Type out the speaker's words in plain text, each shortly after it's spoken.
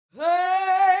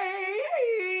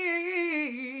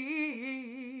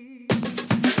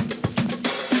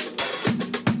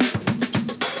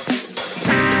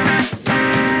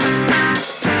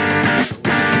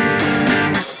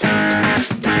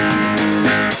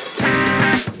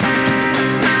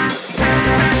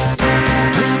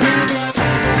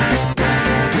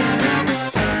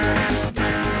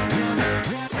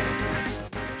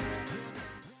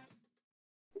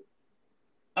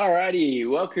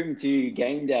welcome to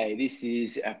Game Day. This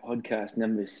is our podcast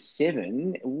number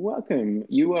 7. Welcome.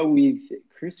 You are with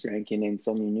Chris Rankin and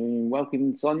Sonia Noonan.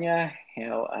 Welcome, Sonia.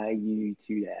 How are you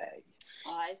today?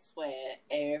 I swear,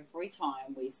 every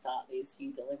time we start this,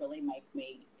 you deliberately make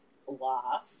me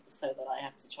laugh so that I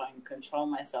have to try and control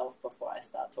myself before I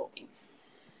start talking.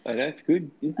 Oh, that's good,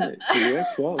 isn't it? It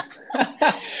works well.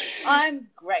 I'm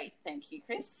great, thank you,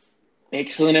 Chris.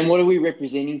 Excellent. And what are we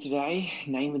representing today?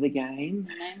 Name of the game?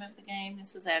 Name of the game.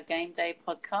 This is our Game Day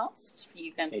podcast.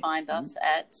 You can find Excellent. us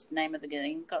at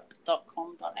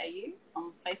nameofthegame.com.au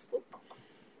on Facebook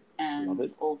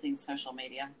and all things social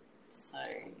media. So,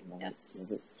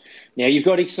 yes. Love it. Now, you've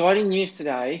got exciting news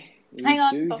today. Hang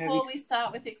on, before we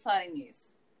start with exciting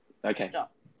news. Okay.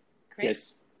 Stop.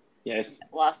 Chris? Yes.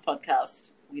 Last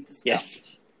podcast, we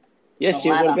discussed Yes, the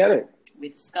yeah, what ladder. about it? We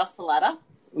discussed the ladder.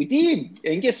 We did.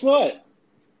 And guess what?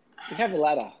 We have a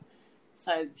ladder.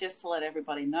 So just to let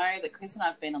everybody know that Chris and I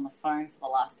have been on the phone for the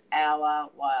last hour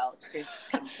while Chris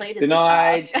completed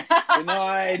Denied. the task.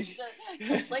 Denied.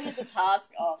 Completed the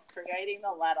task of creating the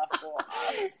ladder for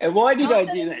us. And why did I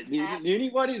Not do that that, it's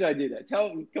Noonie? Why did I do that?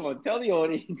 Tell the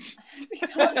audience,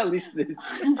 Because- our listeners.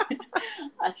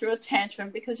 I threw a tantrum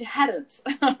because you hadn't.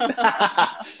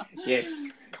 Yes.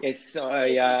 So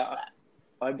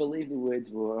I believe the words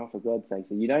were, oh, for God's sake,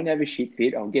 so you don't have a shit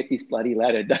fit, I'll get this bloody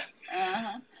ladder done.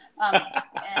 Uh-huh.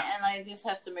 And I just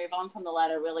have to move on from the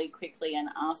ladder really quickly and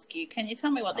ask you, can you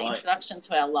tell me what the introduction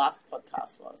to our last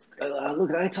podcast was, Chris?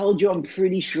 Look, I told you I'm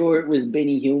pretty sure it was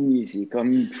Benny Hill music.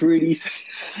 I'm pretty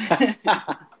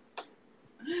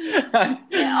Yeah,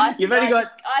 I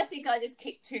think I just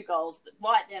kicked 2 goals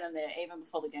right then and there, even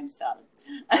before the game started.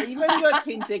 You've only got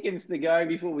 10 seconds to go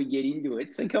before we get into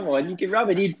it. So come on, you can rub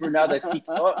it in for another 6,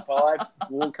 5, 4.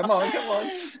 Come on.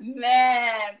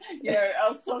 Man, I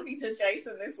was talking to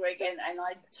Jason this week and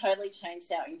I totally changed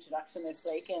our introduction this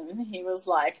week. And he was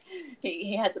like,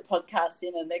 he had the podcast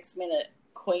in and next minute,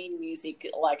 Queen music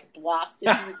like blasted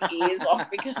his ears off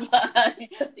because the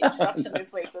introduction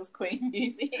this week was Queen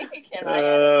music and I had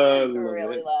it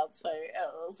really loud, so it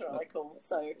was really cool.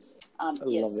 So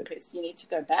yes, Chris, you need to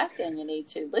go back and you need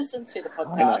to listen to the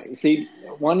podcast. See,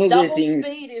 one of Double the things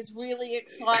speed is really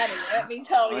exciting, let me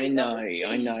tell you. I know.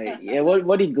 Yeah,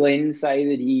 what did Glenn say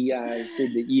that he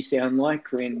said that you sound like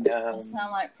when I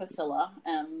sound like Priscilla.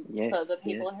 Yes, for the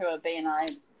people who are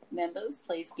BNI members,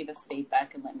 please give us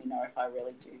feedback and let me know if I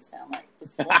really do sound like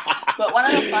Priscilla. But one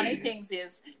of the funny things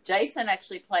is Jason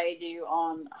actually played you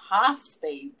on half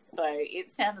speed, so it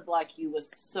sounded like you were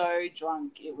so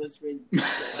drunk it was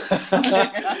ridiculous. So,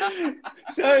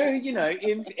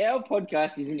 if our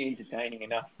podcast isn't entertaining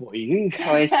enough for you,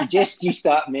 I suggest you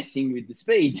start messing with the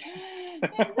speed.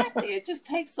 Exactly, it just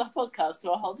takes the podcast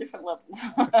to a whole different level.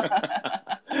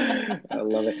 I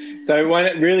love it. So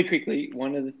really quickly,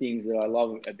 one of the things that I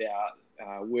love about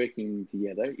working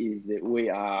together is that we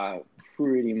are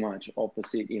pretty much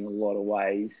opposite in a lot of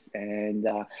ways. And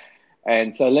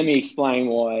so let me explain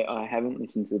why I haven't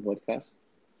listened to the podcast.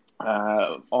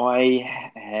 I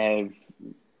have,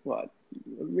 a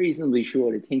reasonably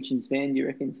short attention span, do you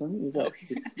reckon, Sonia? Is that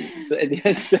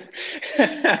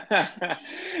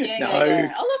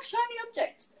Yeah. Oh, look, shiny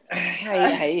object.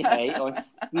 Hey! I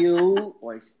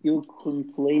still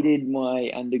completed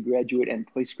my undergraduate and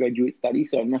postgraduate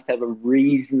studies, so I must have a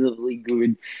reasonably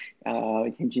good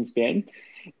attention span.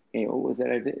 Yeah, what was that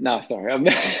over there? No, sorry.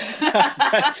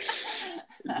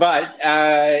 But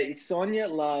Sonia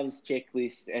loves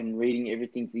checklists and reading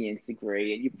everything to the nth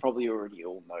degree, and you probably already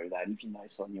all know that if you know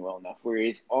Sonia well enough.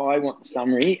 Whereas I want the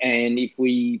summary, and if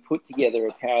we put together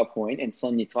a PowerPoint and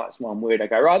Sonia types one word, I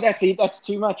go, right, that's it, that's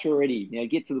too much already. Now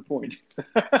get to the point.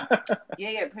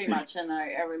 Yeah, pretty much. And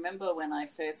I remember when I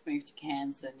first moved to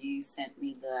Cairns and you sent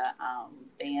me the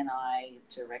BNI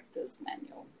Director's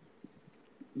Manual.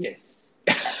 Yes.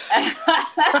 That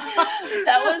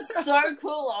was so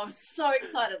cool. I was so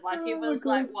excited. It was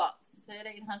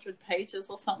 1,300 pages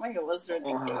or something. It was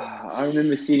ridiculous. I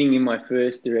remember sitting in my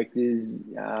first director's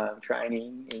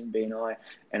training in BNI,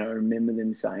 and I remember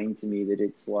them saying to me that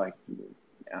it's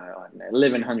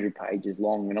 1,100 pages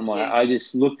long, and I'm like, I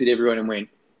just looked at everyone and went,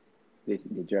 they're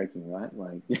joking, right?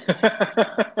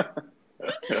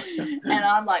 And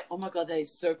I'm like, oh my God, that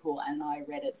is so cool. And I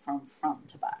read it from front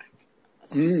to back.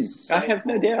 So I have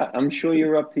no doubt. I'm sure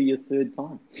you're up to your 3rd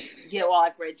time. Yeah, well,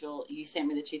 I've read you sent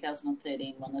me the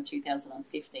 2013 one, the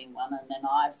 2015 one, and then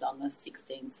I've done the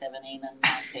 16, 17, and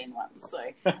 19 one. So,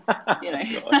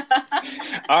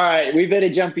 All right, we better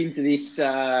jump into this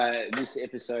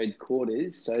episode's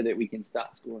quarters so that we can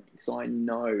start scoring. Because I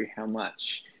know how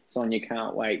much Sonia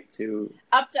can't wait to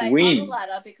Update win. on the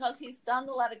ladder, because he's done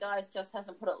the ladder, guys, just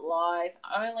hasn't put it live.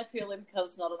 Only purely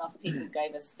because not enough people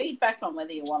gave us feedback on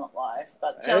whether you want it live.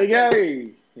 But There we just go.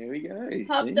 There we go.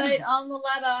 update on the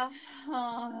ladder.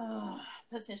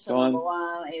 Position number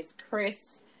 1 is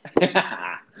Chris.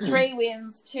 3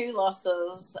 wins, 2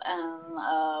 losses, and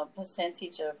a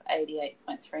percentage of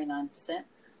 88.39%. It's a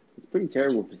pretty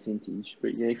terrible percentage,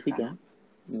 but yeah, keep going.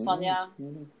 Sonia,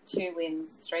 2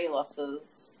 wins, 3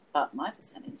 losses, but my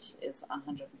percentage is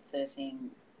 113.14%.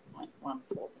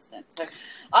 So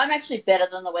I'm actually better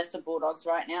than the Western Bulldogs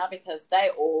right now, because they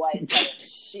always have a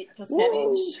shit percentage.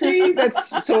 Well, see,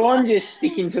 so I'm just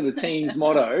sticking to the team's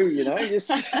motto,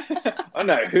 just I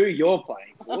know who you're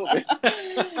playing for. But...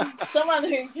 Someone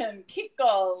who can kick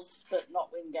goals but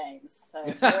not win games.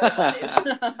 So that is.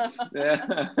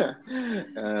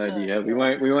 Yeah, we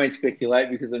won't speculate,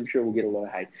 because I'm sure we'll get a lot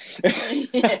of hate.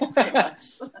 Yeah, pretty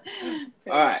much.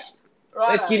 All right.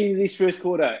 Let's get into this first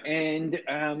quarter. And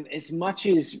as much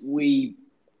as we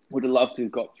would have loved to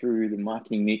have got through the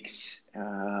marketing mix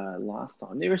last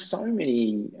time, there are so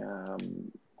many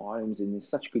items, and there's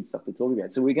such good stuff to talk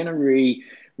about. So we're going to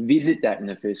revisit that in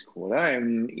the first quarter,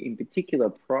 and in particular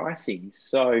pricing.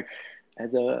 So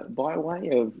by way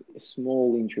of a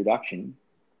small introduction,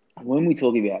 when we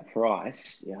talk about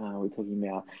price, we're talking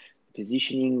about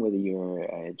positioning, whether you're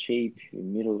a cheap,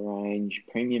 middle range,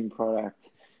 premium product.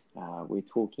 We're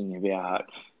talking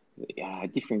about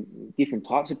different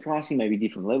types of pricing, maybe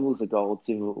different levels of gold,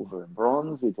 silver, and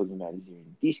bronze. We're talking about, is there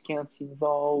any discounts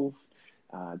involved?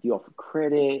 Do you offer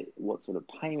credit? What sort of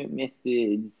payment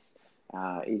methods?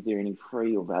 Is there any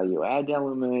free or value add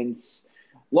elements?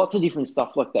 Lots of different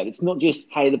stuff like that. It's not just,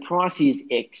 hey, the price is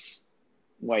X,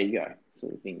 way you go,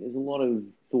 sort of thing. There's a lot of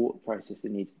thought process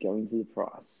that needs to go into the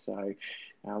price. So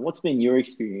what's been your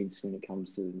experience when it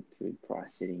comes to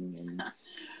price setting? And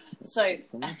so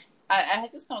I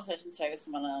had this conversation today with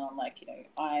someone, and I'm like,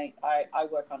 I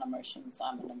work on emotions.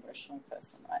 I'm an emotional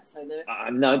person, right? So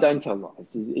no, don't tell lies.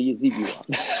 It's easy one.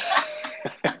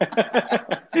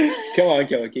 Come on,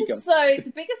 keep going. So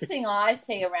the biggest thing I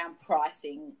see around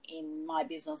pricing in my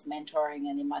business mentoring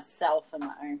and in myself and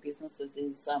my own businesses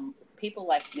is people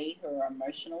like me who are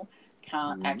emotional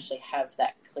can't actually have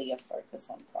that clear focus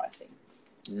on pricing.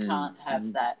 Can't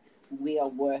have that we are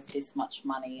worth this much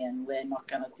money and we're not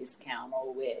going to discount,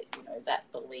 or we're,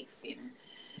 that belief in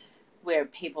where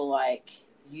people like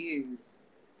you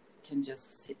can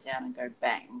just sit down and go,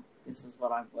 bang, this is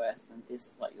what I'm worth and this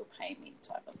is what you'll pay me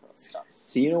type of stuff.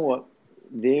 So you know what?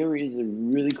 There is a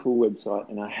really cool website,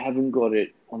 and I haven't got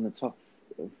it on the top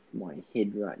of my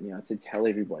head right now to tell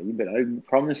everybody, but I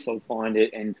promise I'll find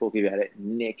it and talk about it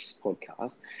next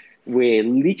podcast, where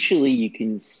literally you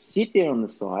can sit there on the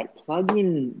site, plug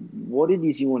in what it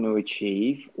is you want to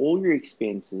achieve, all your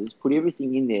expenses, put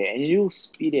everything in there, and it'll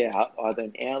spit out either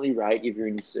an hourly rate if you're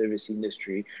in the service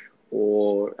industry,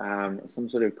 or some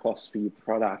sort of cost for your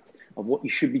product of what you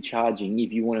should be charging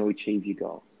if you want to achieve your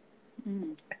goals.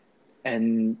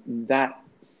 And that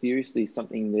seriously is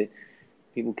something that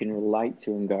people can relate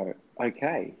to and go,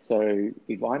 okay, so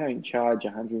if I don't charge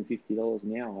 $150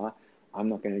 an hour, I'm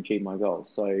not going to achieve my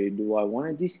goals. So do I want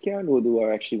a discount, or do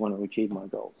I actually want to achieve my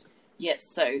goals? Yes.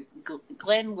 So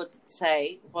Glenn would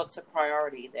say, what's a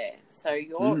priority there? So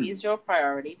is your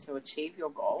priority to achieve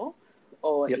your goal,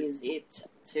 or is it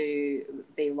to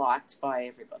be liked by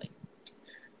everybody?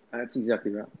 That's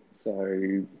exactly right.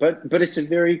 So, but it's a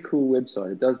very cool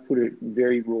website. It does put it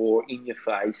very raw in your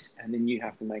face, and then you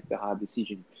have to make the hard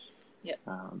decision.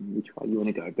 Which way you want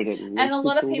to go. But and a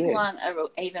lot of people aren't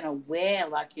even aware.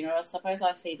 Like, I suppose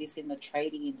I see this in the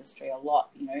trading industry a lot.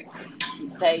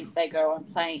 They go,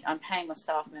 I'm paying my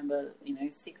staff member,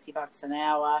 $60 an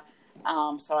hour,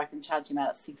 so I can charge him out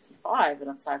at $65. And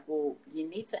it's like, well, you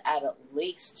need to add at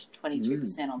least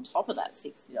 22% on top of that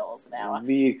 $60 an hour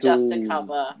just to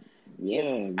cover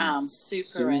your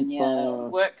super and your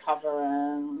work cover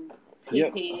and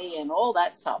PPE and all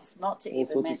that stuff. Not to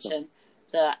even mention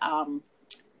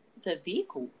the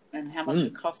vehicle and how much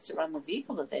it costs to run the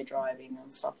vehicle that they're driving and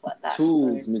stuff like that.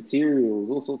 Tools, materials,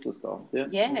 all sorts of stuff.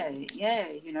 And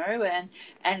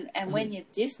when you're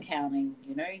discounting,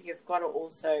 you've got to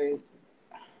also,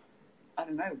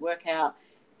 work out,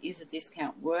 is a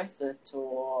discount worth it,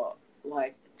 or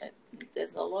like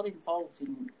there's a lot involved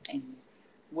in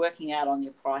working out on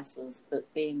your prices,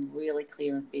 but being really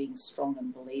clear and being strong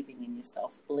and believing in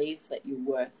yourself. Believe that you're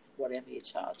worth whatever you're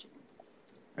charging.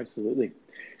 Absolutely.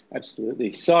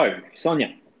 So,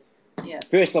 Sonia. Yes.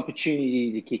 First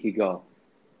opportunity to kick a goal.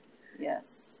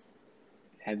 Yes.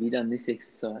 Have you done this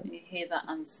exercise? You hear the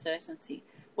uncertainty.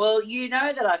 Well, you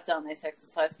know that I've done this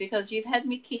exercise because you've had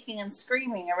me kicking and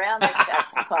screaming around this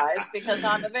exercise because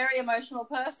I'm a very emotional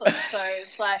person. So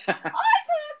it's like, I can't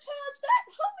charge that.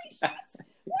 Holy shit.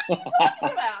 What are you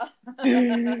talking about?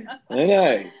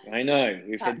 I know.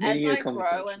 We've had many as I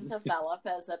conversations. grow and develop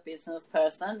as a business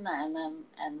person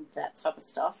and that type of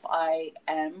stuff, I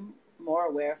am more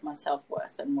aware of my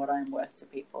self-worth and what I'm worth to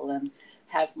people and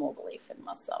have more belief in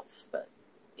myself. But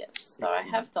yes, so I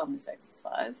have done this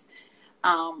exercise.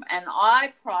 And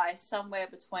I price somewhere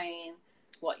between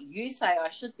what you say I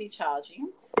should be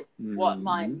charging, what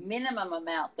my minimum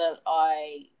amount that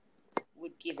I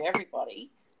would give everybody,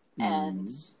 and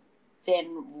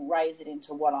then raise it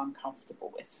into what I'm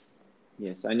comfortable with.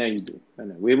 Yes, I know you do. I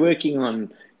know. We're working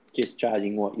on just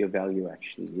charging what your value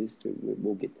actually is, but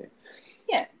we'll get there.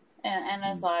 Yeah, and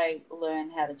as I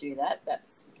learn how to do that,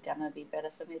 that's going to be better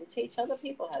for me to teach other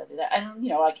people how to do that. And,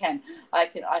 you know, I've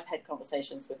had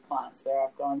conversations with clients where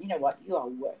I've gone, you know what, you are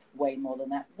worth way more than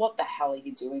that. What the hell are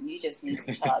you doing? You just need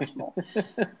to charge more.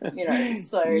 You know,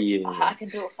 so yeah. I can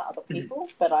do it for other people,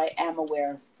 but I am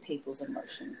aware of people's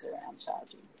emotions around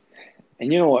charging.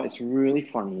 And you know what? It's really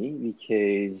funny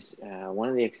because one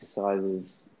of the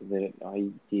exercises that I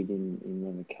did in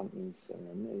one of the companies,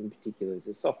 in particular, is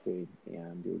the software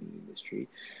building industry,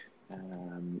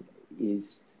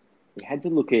 is we had to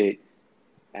look at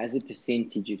as a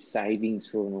percentage of savings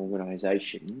for an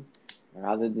organisation,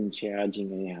 rather than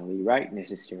charging an hourly rate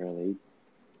necessarily.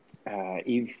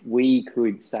 If we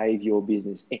could save your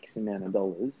business X amount of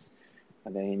dollars,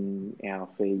 then our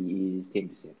fee is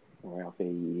 10%. Or our fee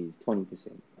is 20%,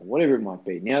 or whatever it might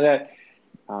be. Now that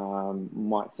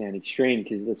might sound extreme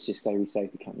because let's just say we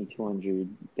save the company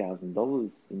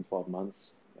 $200,000 in 12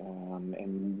 months,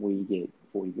 and we get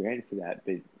 40 grand for that.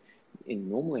 But in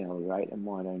normal hourly rate, it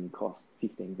might only cost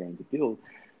 15 grand to build.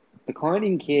 The client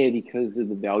didn't care because of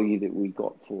the value that we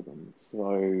got for them.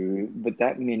 So, but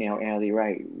that meant our hourly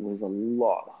rate was a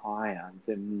lot higher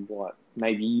than what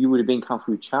maybe you would have been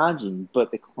comfortable charging,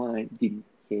 but the client didn't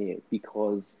care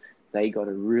because they got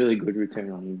a really good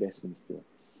return on investment still.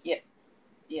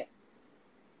 Yeah.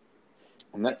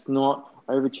 And that's not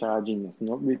overcharging, that's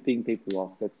not ripping people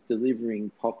off, that's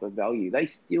delivering proper value. They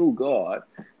still got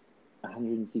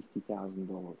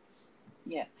 $160,000.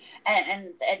 Yeah,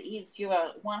 and that is, you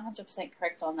are 100%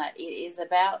 correct on that. It is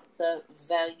about the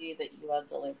value that you are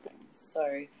delivering.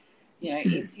 So, you know,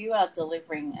 if you are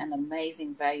delivering an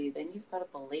amazing value, then you've got to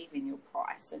believe in your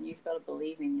price and you've got to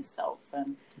believe in yourself.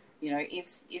 And, you know,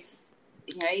 if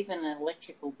you know, even an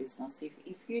electrical business,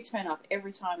 if you turn up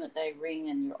every time that they ring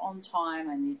and you're on time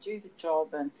and you do the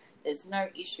job and there's no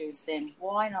issues, then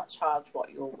why not charge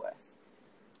what you're worth?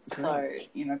 Correct. So,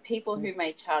 you know, people who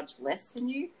may charge less than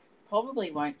you probably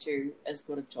won't do as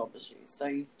good a job as you. So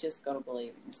you've just got to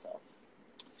believe in yourself.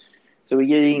 So we're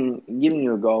giving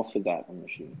you a goal for that, I'm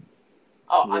assuming.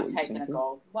 Oh, I'm taking a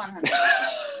goal, 100%.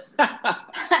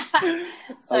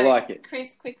 So, I like it.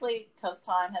 Chris, quickly, because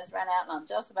time has run out and I'm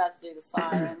just about to do the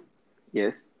siren.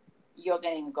 Yes. You're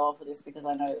getting a goal for this because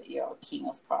I know that you're a king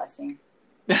of pricing.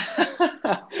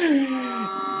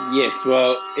 Yes,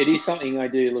 well, it is something I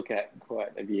do look at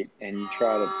quite a bit and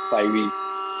try to play with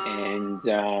and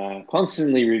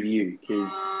constantly review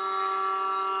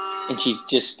and she's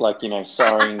just like, you know,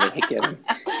 siring the heck out of me.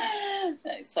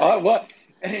 No, sorry. Oh, what?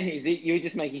 Is it you were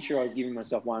just making sure I was giving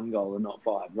myself one goal and not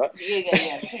 5, right?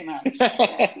 Yeah, pretty much.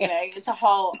 Yeah. You know, it's a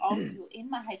whole, in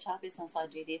my HR business I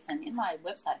do this, and in my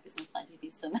website business I do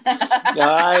this. And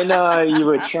I know, you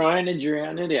were trying to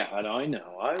drown it out. I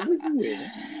know, I was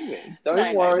aware.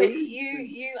 Don't worry. But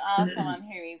you are someone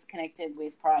who is connected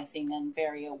with pricing and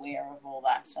very aware of all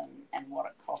that and what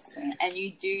it costs. And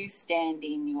you do stand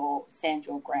your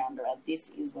ground around, this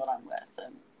is what I'm worth.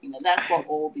 And, you know, that's what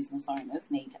all business owners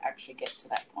need to actually get to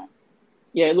that point.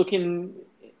 Yeah, look, in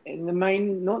the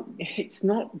main, it's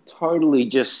not totally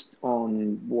just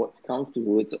on what's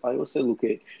comfortable. I also look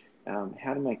at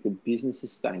how to make the business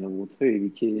sustainable too,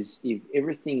 because if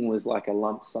everything was like a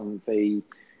lump sum fee,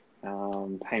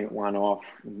 payment one-off,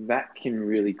 that can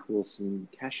really cause some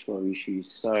cash flow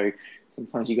issues. So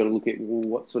sometimes you got to look at, well,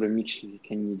 what sort of mixture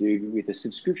can you do with a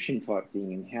subscription type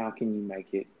thing, and how can you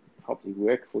make it properly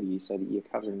work for you so that you're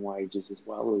covering wages as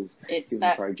well as doing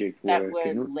project work. That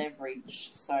word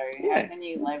leverage. So how can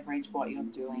you leverage what you're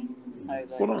doing so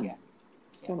that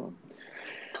Spot on.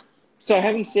 So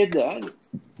having said that,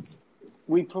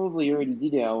 we probably already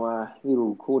did our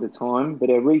little quarter time, but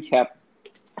a recap,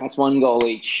 that's one goal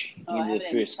each in the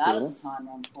first quarter.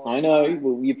 I know.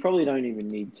 Well, you probably don't even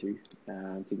need to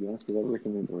be honest, because I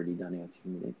reckon we've already done our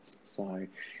 10 minutes. So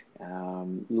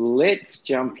let's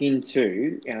jump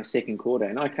into our second quarter,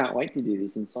 and I can't wait to do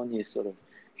this. And Sonia's sort of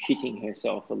shitting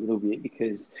herself a little bit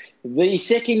because the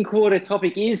second quarter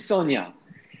topic is Sonia's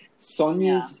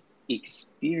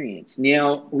experience.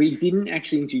 Now, we didn't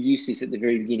actually introduce this at the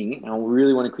very beginning, and I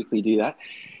really want to quickly do that.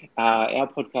 Our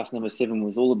podcast number 7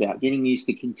 was all about getting used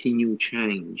to continual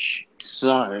change.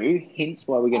 So, hence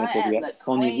why we're going to talk about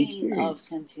Sonia's experience. Of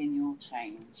continual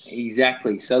change.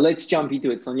 Exactly. So let's jump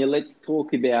into it, Sonia. Let's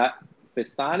talk about, for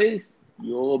starters,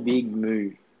 your big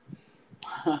move.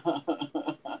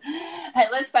 Hey,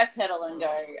 let's backpedal and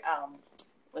go.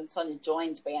 When Sonia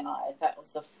joined BNI, that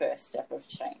was the first step of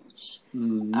change.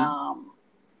 Mm-hmm.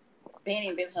 Being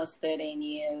in business 13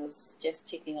 years, just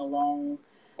ticking along,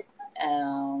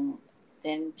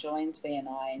 then joined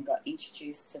BNI and got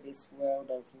introduced to this world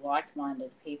of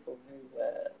like-minded people who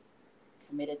were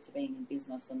committed to being in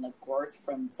business, and the growth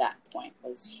from that point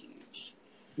was huge.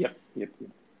 Yep.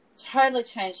 Totally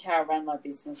changed how I ran my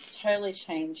business, totally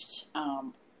changed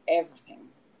everything.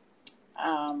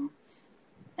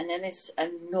 And then this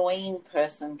annoying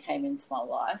person came into my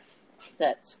life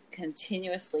that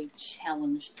continuously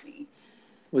challenged me.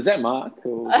 Was that Mark?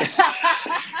 Or...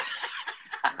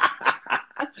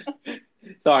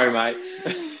 Sorry, mate.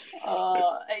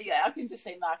 Yeah, I can just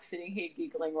see Mark sitting here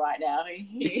giggling right now.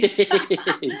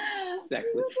 Exactly.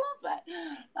 We would love that.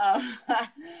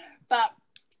 But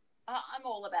I'm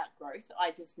all about growth. I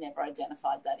just never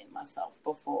identified that in myself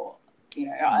before. You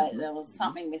know, there was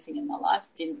something missing in my life,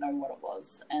 didn't know what it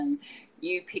was. And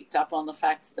you picked up on the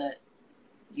fact that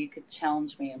you could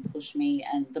challenge me and push me.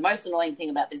 And the most annoying thing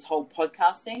about this whole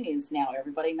podcast thing is now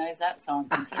everybody knows that. So I'm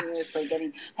continuously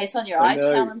getting, hey, Sonia, I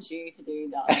challenge you to do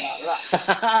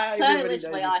that. So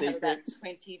literally I have about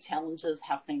 20 challenges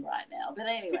happening right now. But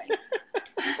anyway.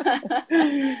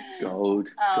 Gold.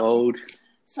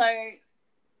 So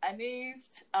I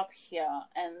moved up here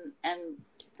and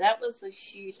that was a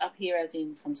huge, up here as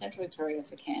in from Central Victoria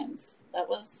to Cairns. That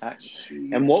was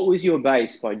huge. And what was your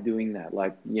base by doing that?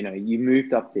 Like, you know, you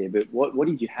moved up there, but what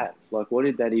did you have? Like, what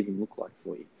did that even look like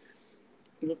for you?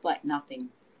 It looked like nothing.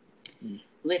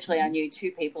 Literally, I knew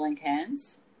 2 people in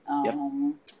Cairns,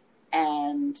 and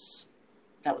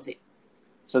that was it.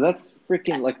 So that's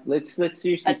freaking, like, let's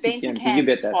seriously I'd been to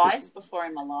Cairns twice before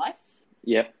in my life.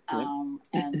 Yep.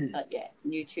 But yeah,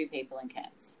 knew 2 people in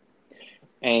Cairns.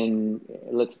 And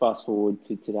let's fast forward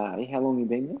to today. How long have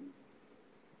you been there?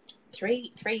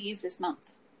 3 years this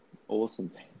month. Awesome.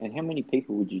 And how many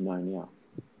people would you know now?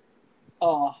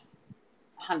 Oh,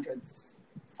 hundreds.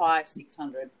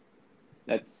 500-600.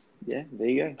 That's, there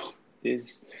you go.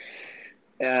 There's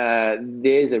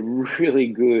a really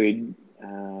good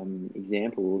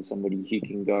example of somebody who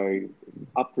can go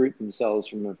uproot themselves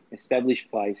from an established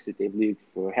place that they've lived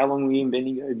for. How long were you in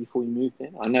Bendigo before you moved there?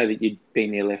 I know that you'd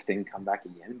been there, left, and come back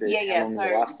again. But how long was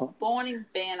the last time? Born in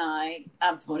BNI.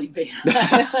 Born in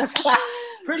BNI.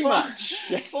 Pretty much.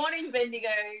 Born in Bendigo,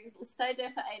 stayed there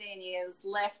for 18 years,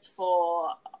 left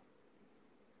for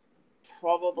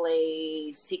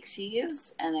probably 6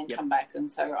 years, and then come back. And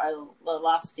so the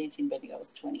last stint in Bendigo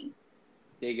was 20.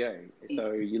 There you go.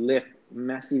 So you left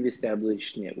massive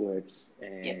established networks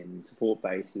and support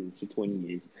bases for 20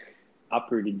 years,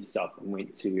 uprooted yourself and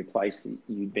went to a place that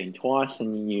you'd been twice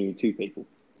and you knew 2 people.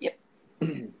 Yep.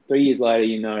 3 years later,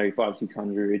 you know,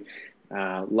 500-600,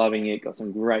 loving it, got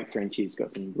some great friendships,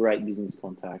 got some great business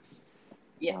contacts.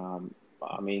 Yeah.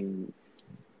 I mean,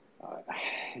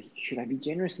 should I be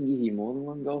generous and give you more than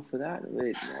 1 goal for that?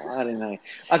 I don't know.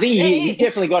 I think you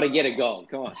definitely got to get a goal.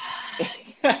 Come on.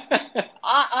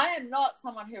 I am not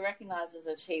someone who recognises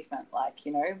achievement, like,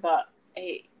 you know, but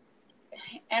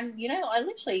and, you know, I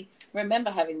literally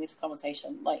remember having this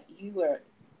conversation, like, I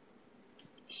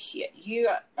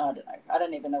don't know, I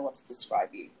don't even know what to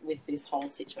describe you with this whole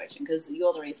situation, because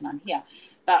you're the reason I'm here.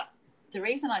 But the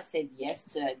reason I said yes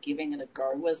to giving it a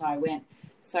go was I went,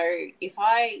 so if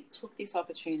I took this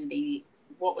opportunity,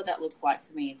 what would that look like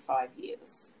for me in 5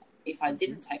 years? If I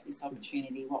didn't take this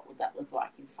opportunity, what would that look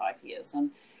like in 5 years?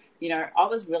 And, you know, I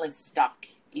was really stuck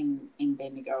in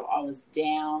Bendigo. I was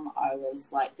down. I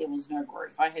was like, there was no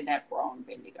growth. I had outgrown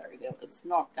Bendigo. There was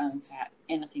not going to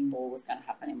anything more was going to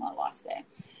happen in my life there.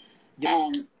 Yep.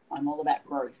 And I'm all about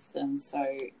growth. And so,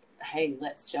 hey,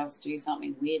 let's just do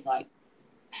something weird, like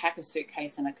pack a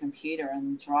suitcase and a computer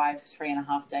and drive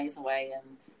 3.5 days away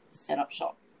and set up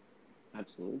shop.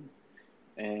 Absolutely.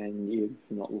 And you've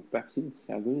not looked back since.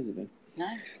 How good has it been?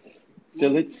 No. So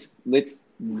let's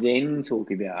then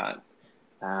talk about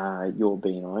your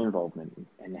BNI involvement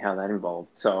and how that involved.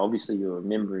 So obviously you're a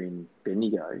member in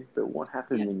Bendigo, but what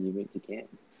happened when you went to Cairns?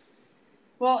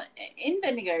 Well, in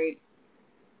Bendigo,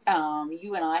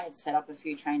 you and I had set up a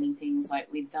few training things.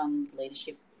 Like, we'd done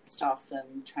leadership stuff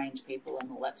and trained people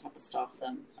and all that type of stuff,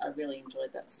 and I really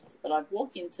enjoyed that stuff. But I've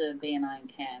walked into BNI in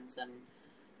Cairns, and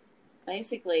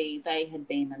basically they had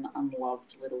been an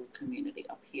unloved little community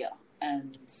up here,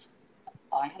 and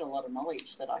I had a lot of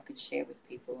knowledge that I could share with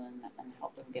people and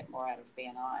help them get more out of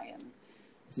BNI. And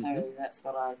so that's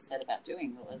what I said about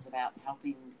doing. It was about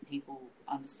helping people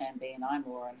understand BNI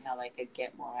more and how they could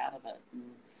get more out of it.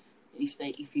 And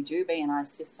if you do BNI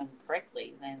system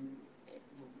correctly, then the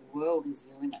world is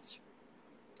your limit.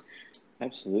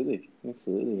 Absolutely. And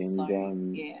So,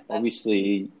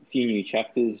 obviously, a few new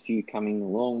chapters, a few coming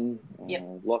along.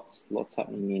 Yep. Lots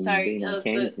happening in BNI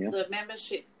Cairns now. The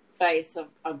membership base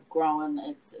I've grown.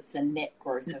 It's a net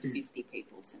growth of 50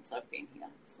 people since I've been here.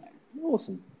 So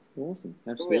Awesome.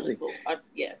 Absolutely. Really cool.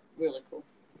 Really cool.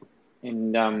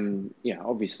 And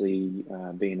obviously,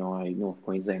 BNI North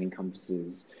Queensland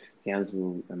encompasses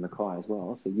Townsville and Mackay as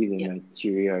well. So give them a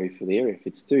cheerio for their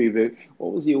efforts too. But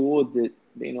what was the award that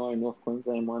BNI North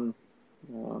Queensland won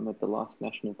at the last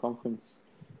national conference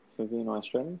for BNI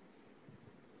Australia?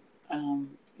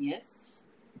 Yes.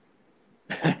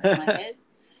 Top of my head.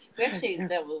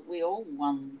 We all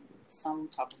won some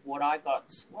type of award.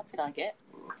 What did I get?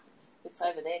 It's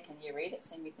over there. Can you read it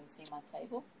so you can see my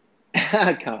table?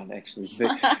 I can't actually,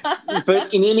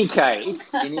 but in any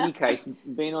case,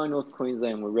 BNI North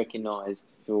Queensland were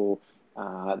recognised for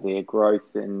their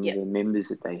growth and the members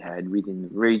that they had within the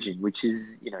region, which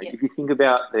is, if you think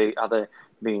about the other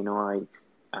BNI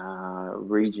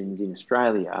regions in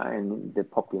Australia and the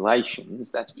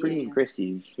populations, that's pretty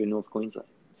impressive for North Queensland.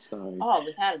 So,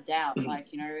 without a doubt,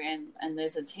 and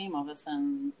there's a team of us,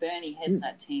 and Bernie heads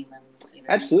that team, and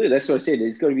absolutely, that's what I said.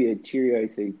 There's got to be a cheerio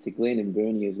to Glenn and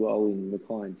Bernie as well in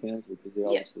Mackay and Townsville, because they're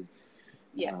obviously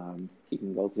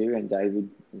kicking goals there, and David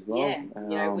as well.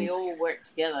 Yeah, we all work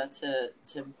together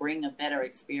to bring a better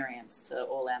experience to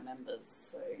all our members.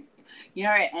 So,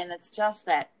 and it's just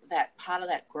that part of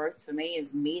that growth for me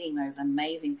is meeting those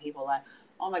amazing people. Like,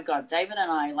 oh my God, David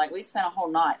and I, we spent a whole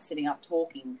night sitting up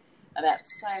talking about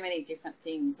so many different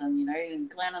things, and and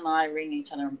Glenn and I ring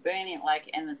each other, and Bernie,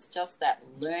 and it's just that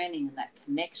learning and that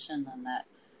connection and that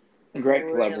great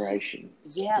collaboration.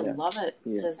 I love it.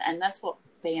 And that's what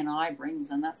BNI brings,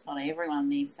 and that's what everyone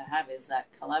needs to have, is that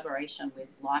collaboration with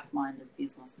like-minded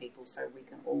business people, so we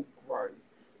can all grow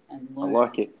and learn. I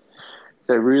like it.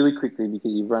 So really quickly,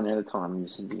 because you've run out of time and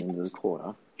it's at the end of the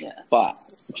quarter. Yes. But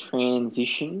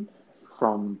transition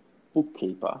from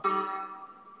bookkeeper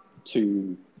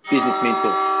to business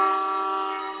mentor.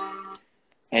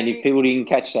 So, and if people didn't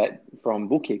catch that, from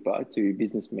bookkeeper to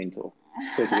business mentor.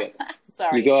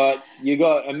 Sorry. You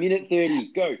got a minute 30.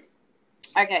 Go.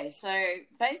 Okay, so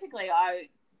basically I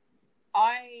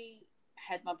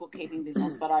had my bookkeeping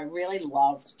business, but I really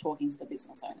loved talking to the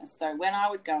business owners. So when I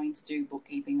would go in to do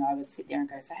bookkeeping, I would sit there and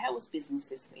go, so how was business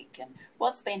this week? And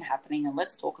what's been happening? And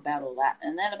let's talk about all that.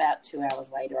 And then about 2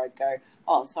 hours later, I'd go,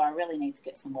 so I really need to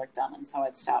get some work done. And so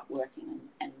I'd start working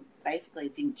and basically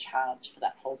didn't charge for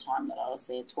that whole time that I was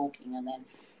there talking. And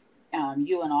then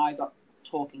you and I got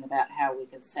talking about how we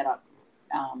could set up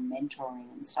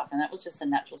mentoring and stuff. And that was just a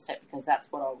natural step because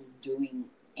that's what I was doing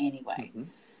anyway. Mm-hmm.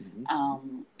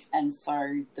 Mm-hmm. And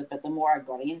so, but the more I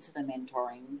got into the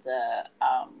mentoring, the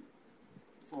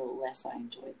less I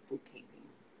enjoyed bookkeeping.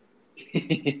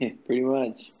 Pretty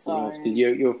much. So, because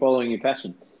you're following your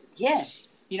passion. Yeah.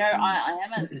 I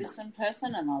am a system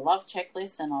person, and I love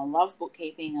checklists, and I love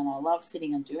bookkeeping, and I love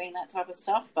sitting and doing that type of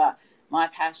stuff. But my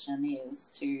passion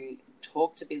is to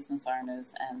talk to business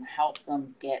owners and help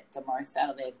them get the most out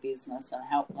of their business and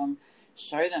help them,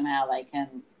 show them how they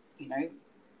can,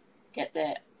 get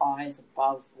their eyes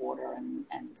above water and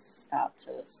start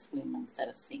to swim instead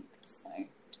of sink. So,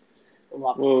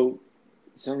 love it. Well,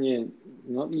 Sonia,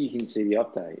 not that you can see the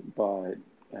update, but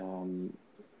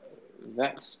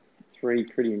that's 3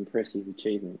 pretty impressive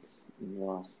achievements in the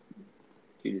last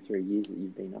 2 to 3 years that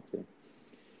you've been up there.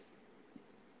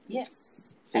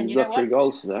 Yes. So and you've got 3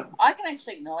 goals for that. I can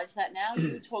actually acknowledge that now.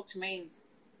 You talk to me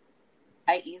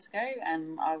 8 years ago,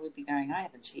 and I would be going, I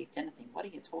haven't achieved anything. What are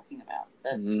you talking about?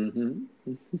 But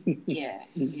yeah,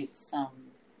 it's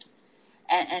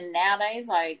and nowadays,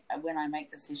 when I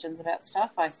make decisions about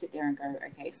stuff, I sit there and go,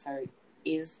 okay, so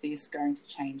is this going to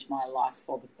change my life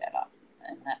for the better?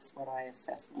 And that's what I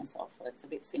assess myself. It's a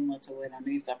bit similar to when I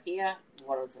moved up here.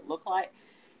 What does it look like?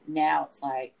 Now it's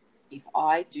like, if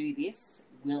I do this,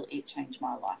 will it change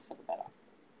my life for the better?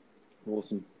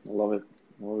 Awesome. I love it.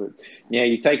 Yeah,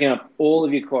 you've taken up all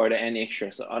of your quota and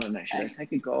extra, so I don't know. Should I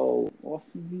take a goal off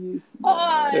of you?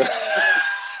 Oh!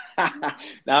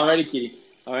 No, I'm only kidding.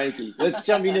 Let's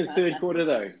jump into the third quarter,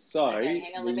 though. So, okay,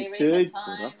 hang on, let me reset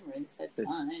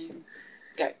time.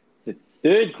 Go. The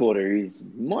third quarter is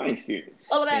my experience.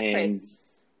 All about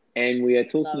Chris. And we are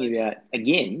talking about,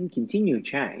 again, continual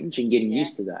change and getting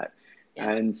used to that.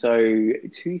 Yeah. And so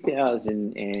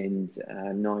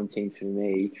 2019 for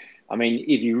me, I mean,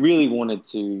 if you really wanted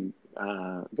to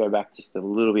go back just a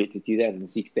little bit to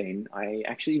 2016, I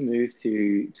actually moved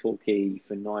to Torquay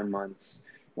for 9 months,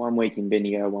 1 week in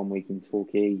Bendigo, 1 week in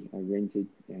Torquay. I rented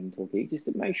in Torquay just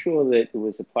to make sure that it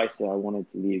was a place that I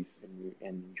wanted to live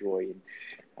and enjoy.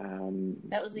 And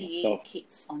that was the year you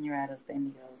kicked Sonia out of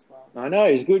Bendigo as well. I know,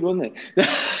 it was good, wasn't it?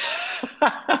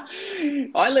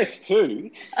 I left too.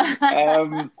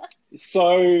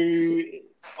 So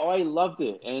I loved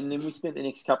it. And then we spent the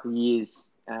next couple of years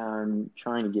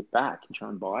trying to get back and try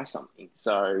and buy something.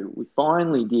 So we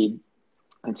finally did.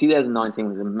 And 2019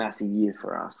 was a massive year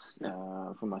for us,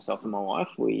 for myself and my wife.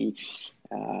 We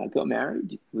got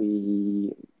married.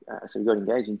 So we got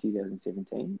engaged in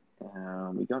 2017.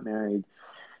 We got married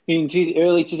in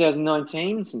early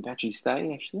 2019, St. Patrick's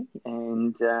Day, actually.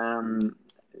 And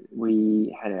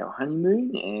we had our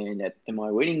honeymoon. And at my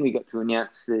wedding, we got to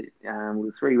announce that we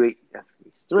were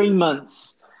 3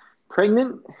 months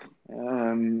pregnant.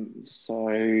 So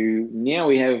now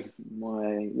we have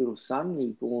my little son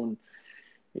who's born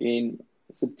in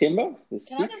September.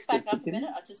 Can I just back up a minute?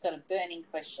 I've just got a burning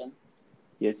question.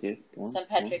 Yes. Go on. St.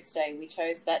 Patrick's Day, we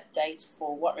chose that date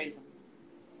for what reason?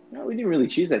 No, we didn't really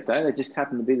choose that day. It just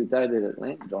happened to be the day that it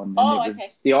landed on. Okay.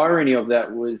 The irony of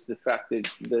that was the fact that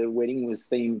the wedding was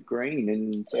themed green,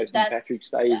 and so St. Patrick's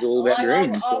Day is all about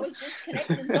green. I was just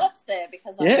connecting dots there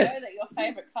because I know that your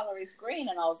favourite colour is green,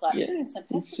 and I was like, St.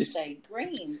 Patrick's Day,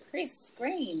 green, Chris,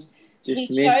 green.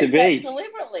 Just he meant chose to be. that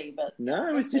deliberately, but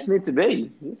no, it's just meant to be.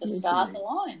 The stars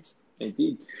aligned. It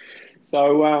did. So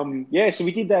so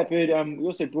we did that, but we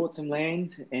also bought some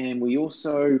land, and we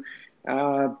also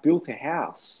built a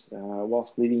house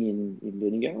whilst living in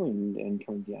Bendigo and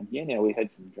coming down here. Now we've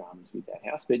had some dramas with that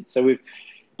house, but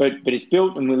it's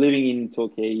built, and we're living in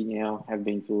Torquay now. Have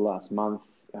been for the last month.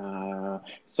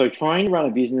 So trying to run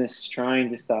a business, trying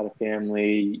to start a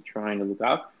family, trying to look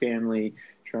after family,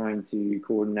 trying to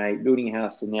coordinate building a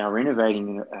house, and now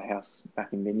renovating a house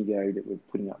back in Bendigo that we're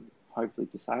putting up hopefully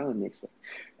for sale in next week.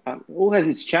 All has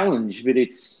its challenge, but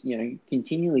it's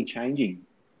continually changing.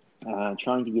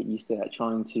 Trying to get used to that,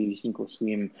 trying to sink or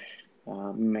swim,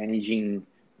 managing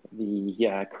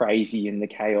the crazy and the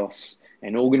chaos,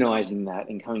 and organising that,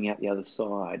 and coming out the other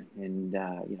side, and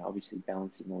obviously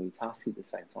balancing all your tasks at the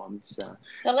same time. So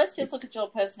let's just look at your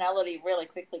personality really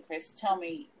quickly, Chris. Tell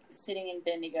me, sitting in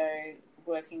Bendigo,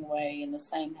 working away in the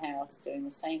same house, doing the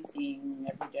same thing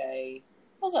every day,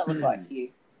 what does that look like for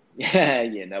you?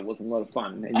 Yeah, that wasn't a lot of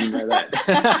fun, and you know that.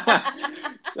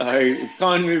 So it's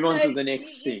time to move on to the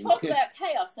next thing. You talk about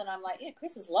chaos, and I'm like,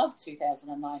 Chris has loved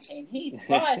 2019. He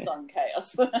thrives on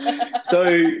chaos.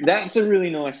 So that's a really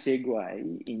nice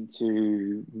segue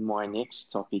into my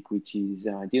next topic, which is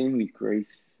dealing with grief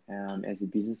as a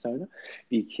business owner,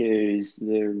 because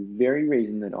the very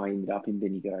reason that I ended up in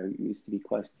Bendigo was to be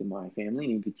close to my family,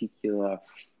 and in particular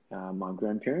my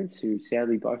grandparents, who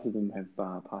sadly both of them have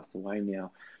passed away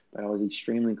now. But I was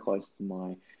extremely close to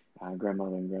my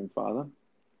grandmother and grandfather.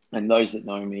 And those that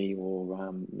know me or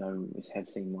have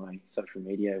seen my social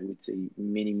media would see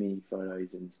many, many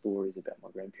photos and stories about my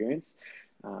grandparents.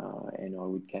 And I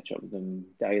would catch up with them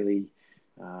daily.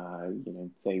 My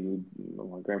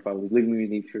grandfather was living with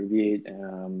me for a bit.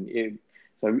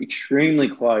 So extremely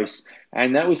close.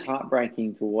 And that was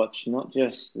heartbreaking to watch, not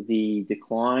just the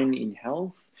decline in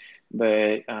health,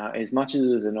 but as much as it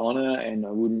was an honour, and I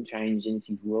wouldn't change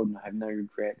anything in the world, and I have no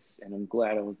regrets, and I'm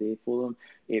glad I was there for them,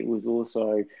 it was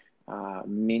also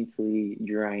mentally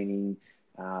draining,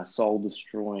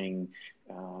 soul-destroying.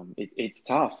 It's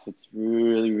tough. It's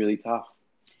really, really tough.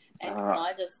 And can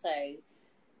I just say,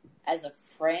 as a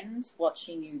friend,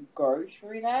 watching you go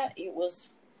through that, it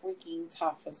was freaking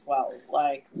tough as well.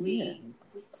 Like, we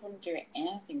couldn't do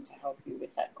anything to help you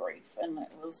with that grief, and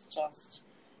it was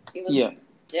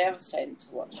devastating to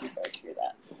watch you go through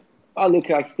that.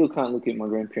 I still can't look at my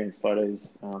grandparents'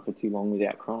 photos for too long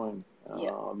without crying,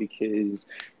 because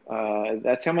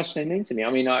that's how much they mean to me. I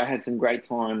mean, I had some great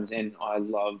times, and I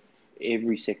love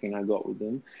every second I got with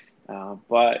them,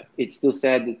 but it's still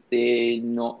sad that they're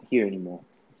not here anymore.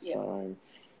 Yeah. So,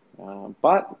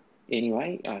 but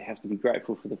anyway, I have to be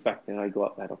grateful for the fact that I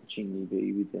got that opportunity to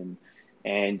be with them.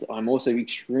 And I'm also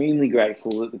extremely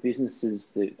grateful that the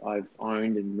businesses that I've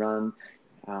owned and run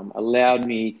allowed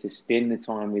me to spend the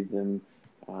time with them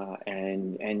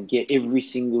and get every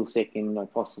single second I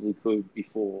possibly could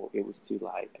before it was too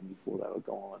late and before they were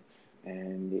gone.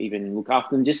 and even look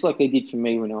after them, just like they did for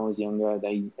me when I was younger.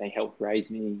 They helped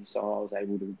raise me, so I was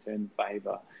able to return the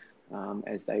favour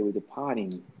as they were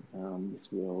departing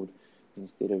this world,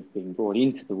 instead of being brought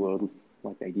into the world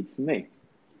like they did for me.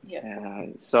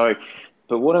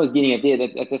 But what I was getting at there,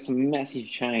 that's a massive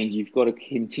change. You've got to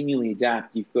continually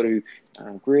adapt. You've got to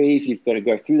grieve. You've got to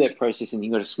go through that process, and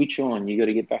you've got to switch on. You've got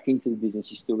to get back into the business.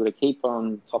 You still got to keep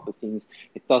on top of things.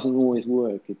 It doesn't always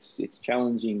work. It's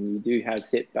challenging. You do have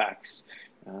setbacks,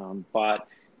 but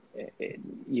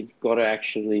you've got to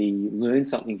actually learn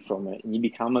something from it, and you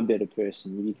become a better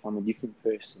person. You become a different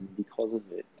person because of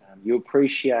it. You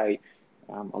appreciate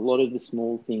a lot of the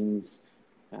small things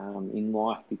in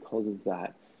life because of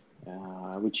that.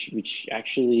 Which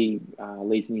actually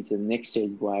leads me to the next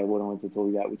segue, what I want to talk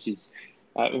about, which is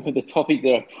the topic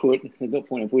that the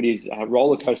point I put is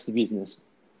roller coaster business.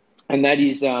 And that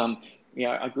is, I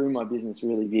grew my business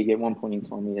really big. At one point in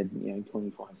time, we had,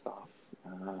 25 staff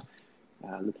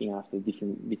looking after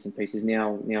different bits and pieces.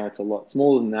 Now it's a lot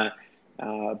smaller than that.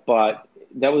 But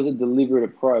that was a deliberate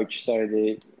approach so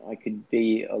that I could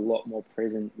be a lot more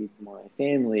present with my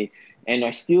family. And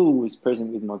I still was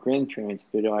present with my grandparents,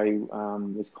 but I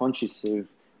was conscious of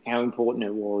how important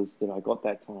it was that I got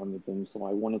that time with them. So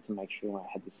I wanted to make sure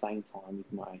I had the same time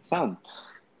with my son.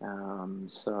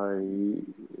 So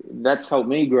that's helped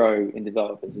me grow and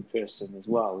develop as a person as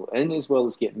well, and as well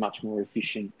as get much more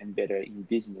efficient and better in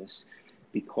business,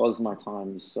 because my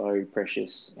time is so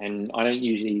precious. And I don't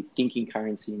usually think in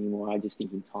currency anymore. I just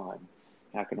think in time.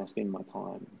 How can I spend my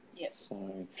time? Yep.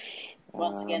 So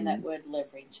once again, that word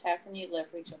leverage. How can you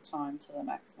leverage your time to the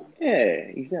maximum? Yeah,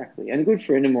 exactly. And a good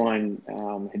friend of mine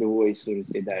had always sort of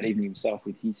said that, even himself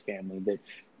with his family, that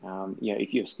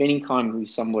if you're spending time with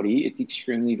somebody, it's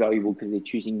extremely valuable because they're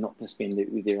choosing not to spend it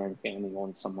with their own family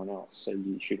on someone else. So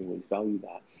you should always value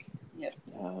that. Yep.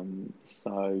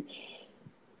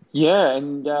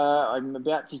 And I'm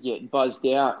about to get buzzed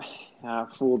out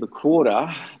for the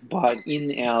quarter, but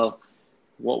in our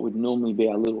what would normally be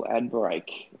our little ad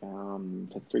break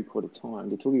for 3/4 time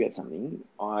to talk about something,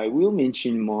 I will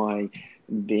mention my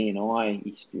BNI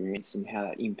experience and how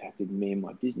that impacted me and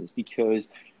my business, because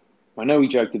I know we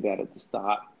joked about it at the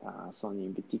start, Sonia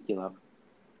in particular,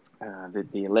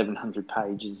 that the 1,100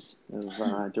 pages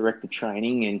of director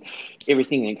training and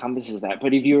everything that encompasses that.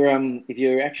 But if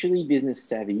you're actually business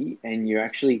savvy and you're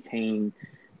actually keen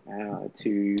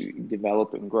to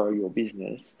develop and grow your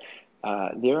business,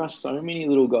 there are so many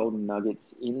little golden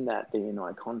nuggets in that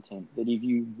BNI content that if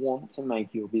you want to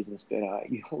make your business better,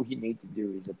 all you need to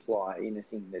do is apply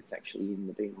anything that's actually in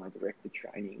the BNI Director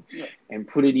training and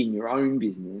put it in your own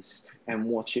business and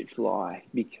watch it fly,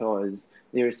 because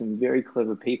there are some very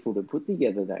clever people that put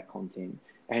together that content,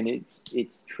 and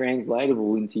it's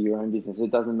translatable into your own business. It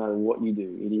doesn't matter what you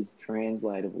do. It is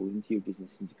translatable into your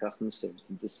business, into customer service,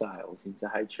 into sales, into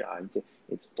HR.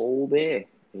 It's all there.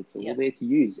 It's all there to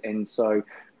use. And so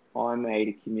I made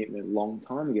a commitment a long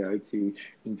time ago to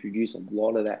introduce a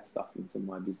lot of that stuff into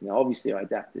my business. Now, obviously, I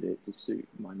adapted it to suit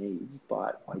my needs,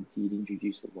 but I did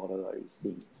introduce a lot of those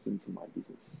things into my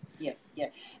business. Yeah.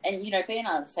 And,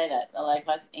 BNI would say that. Like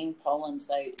in Poland,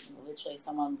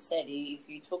 someone said, if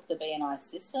you took the BNI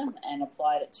system and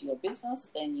applied it to your business,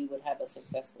 then you would have a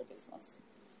successful business.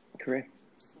 Correct.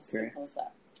 It's as simple as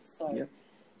that.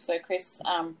 So Chris,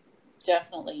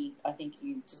 definitely, I think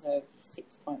you deserve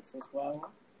 6 points as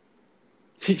well.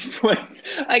 6 points?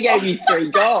 I gave you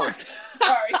 3 goals.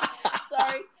 Sorry.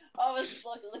 I was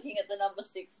looking at the number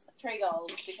 6, 3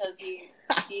 goals, because you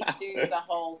did do the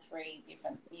whole 3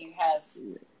 different. You have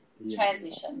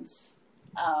transitioned,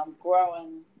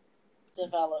 grown,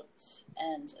 developed,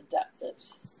 and adapted.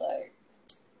 So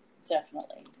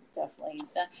definitely.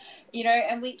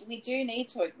 And we do need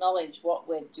to acknowledge what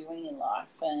we're doing in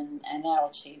life and our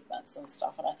achievements and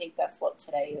stuff. And I think that's what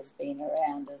today has been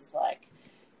around, is like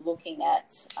looking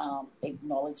at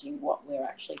acknowledging what we're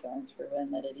actually going through,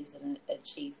 and that it is an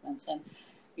achievement. And,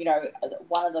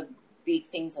 one of the big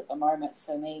things at the moment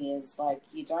for me is like,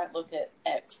 you don't look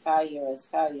at failure as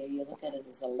failure, you look at it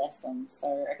as a lesson.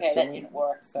 So, okay, that didn't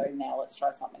work, so now let's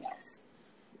try something else.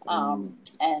 I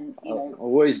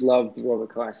always loved Robert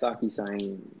Kiyosaki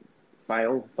saying,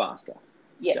 fail faster.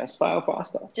 Yeah. Just fail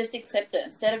faster. Just accept it.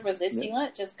 Instead of resisting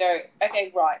it, just go,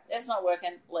 okay, right, it's not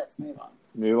working, let's move on.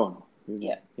 Move on.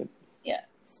 Yep. Yeah.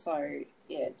 So,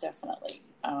 yeah, definitely.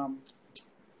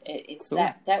 It's cool.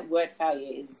 that word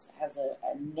failure has a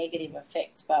negative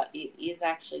effect, but it is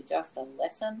actually just a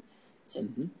lesson to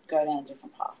go down a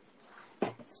different path.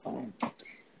 So,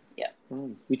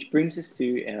 which brings us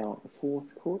to our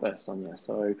 4th quarter, Sonia.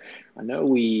 So I know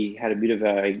we had a bit of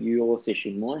a your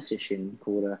session, my session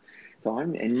quarter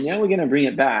time, and now we're going to bring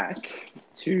it back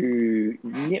to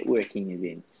networking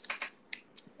events.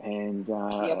 And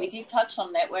we did touch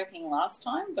on networking last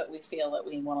time, but we feel that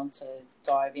we wanted to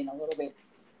dive in a little bit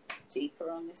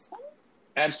deeper on this one.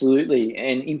 Absolutely,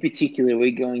 and in particular,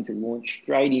 we're going to launch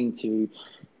straight into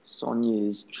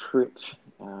Sonia's trip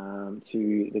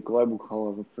to the Global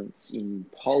Conference in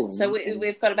Poland. So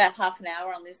we've got about half an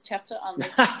hour on this chapter, on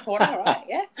this quarter, right?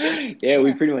 Yeah? Yeah,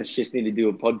 we pretty much just need to do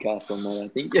a podcast on that, I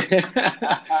think.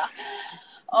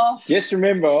 Oh. Just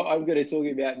remember, I've got to talk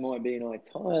about my BNI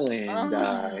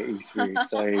Thailand experience.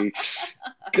 So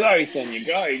go, Sonia,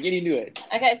 go. Get into it.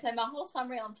 Okay, so my whole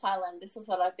summary on Thailand, this is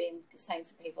what I've been saying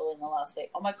to people in the last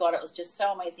week. Oh, my God, it was just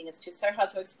so amazing. It's just so hard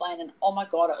to explain. And, oh, my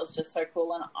God, it was just so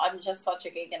cool. And I'm just such a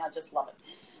geek, and I just love it.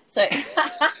 So...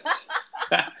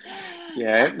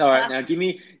 Yeah, all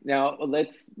right. Now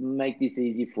let's make this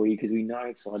easy for you because we know how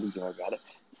excited you are about it.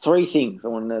 3 things. I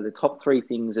want to know the top 3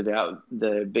 things about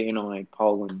the BNI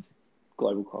Poland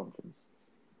Global Conference.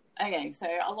 Okay, so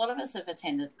a lot of us have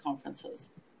attended conferences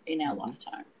in our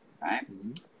lifetime, right?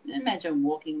 Imagine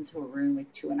walking into a room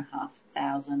with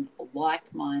 2,500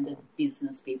 like-minded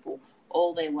business people,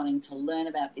 all there wanting to learn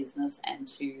about business and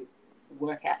to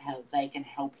work out how they can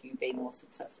help you be more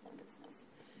successful in business.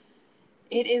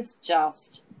 It is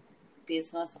just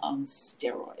business on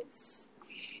steroids.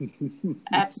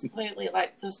 Absolutely.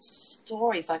 Like the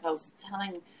stories, like I was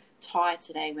telling Ty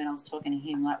today when I was talking to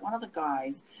him, like one of the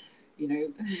guys,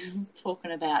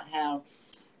 talking about how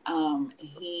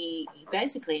he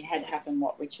basically had happened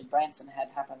what Richard Branson had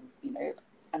happened,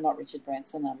 and not Richard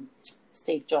Branson,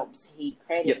 Steve Jobs. He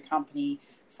created a company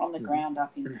from the ground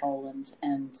up in Poland,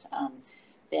 and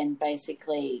then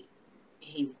basically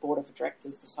his board of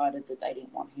directors decided that they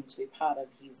didn't want him to be part of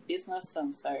his business,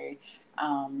 and so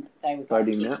they were going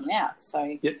to kick him out.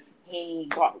 So he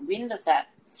got wind of that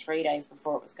 3 days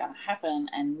before it was going to happen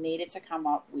and needed to come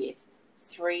up with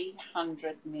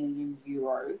 300 million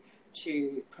euro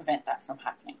to prevent that from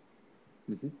happening.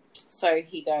 So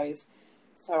he goes,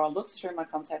 so I looked through my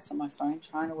contacts on my phone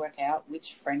trying to work out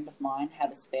which friend of mine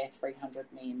had a spare 300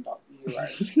 million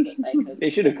euros that they could... They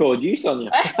should have called you,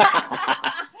 Sonia.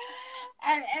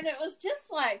 And it was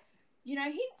just like,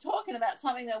 he's talking about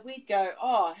something that we'd go,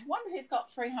 oh, I wonder who's got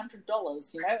 $300,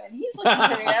 and he's looking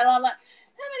through it, and I'm like,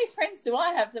 how many friends do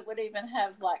I have that would even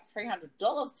have like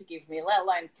 $300 to give me, let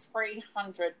alone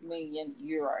 300 million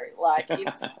euro? Like,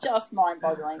 it's just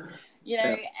mind-boggling,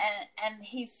 and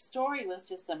his story was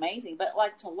just amazing. But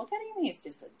like, to look at him, he's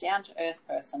just a down-to-earth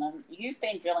person, and you've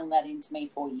been drilling that into me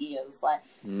for years. Like,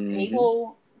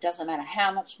 people, doesn't matter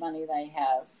how much money they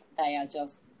have, they are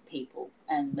just people,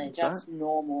 and they're just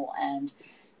normal, and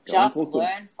just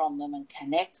learn from them and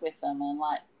connect with them. And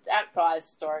like, that guy's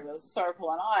story was so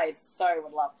cool, and I so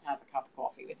would love to have a cup of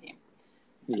coffee with him.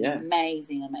 Yeah.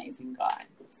 Amazing guy.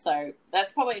 So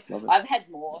that's probably, I've had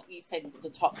more. You said the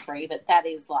top 3, but that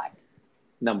is like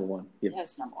number 1. Yep.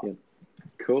 That's number 1. Yep.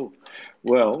 Cool.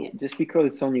 Well, just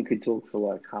because Sonia could talk for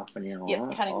like half an hour,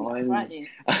 I'm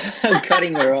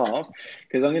cutting her off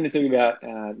because I'm going to talk about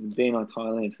BNI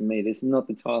Thailand. For me, this is not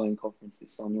the Thailand conference that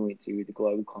Sonia went to, the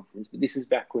global conference, but this is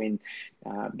back when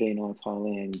BNI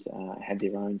Thailand had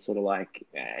their own sort of like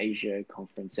Asia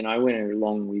conference, and I went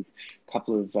along with a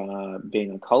couple of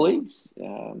BNI colleagues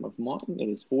of mine. There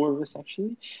was 4 of us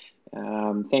actually.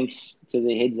 Thanks to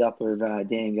the heads up of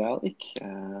Dan Garlick,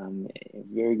 a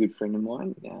very good friend of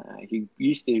mine, who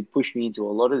used to push me into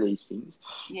a lot of these things.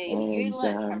 Yeah, you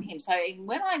learn from him. So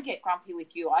when I get grumpy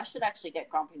with you, I should actually get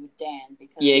grumpy with Dan.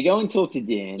 Because go and talk to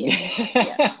Dan.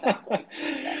 Exactly.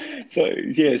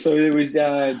 So there was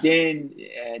Dan,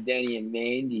 Danny and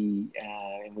Mandy,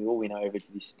 and we all went over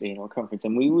to this BNI conference,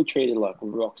 and we were treated like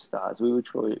rock stars. We were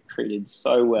treated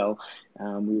so well.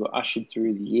 We were ushered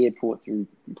through the airport through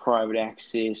private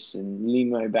access and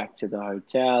limo back to the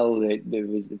hotel. There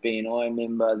was the BNI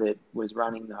member that was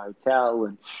running the hotel,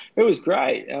 and it was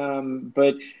great.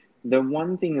 But the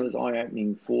one thing that was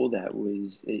eye-opening for that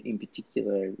was, in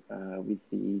particular, with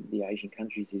the Asian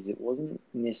countries, is it wasn't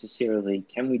necessarily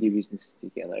can we do business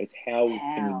together. It's how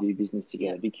can we do business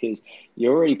together, because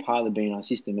you're already part of the BNI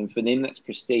system, and for them that's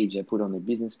prestige. They put on their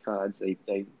business cards, they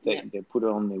put it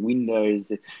on their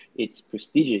windows. It's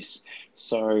prestigious.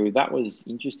 So that was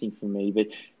interesting for me, but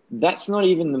that's not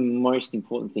even the most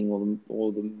important thing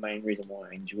or the main reason why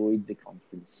I enjoyed the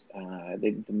conference.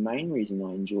 The main reason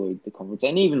I enjoyed the conference,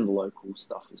 and even the local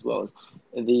stuff as well, is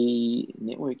the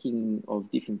networking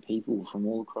of different people from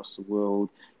all across the world,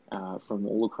 from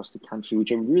all across the country,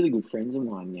 which are really good friends of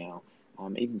mine now.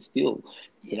 even still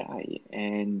today.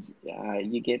 And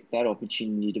you get that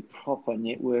opportunity to proper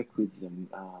network with them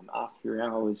after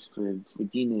hours for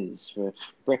dinners, for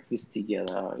breakfast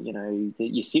together.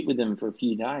 You sit with them for a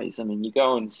few days. I mean, you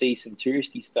go and see some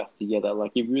touristy stuff together.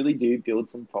 Like, you really do build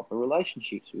some proper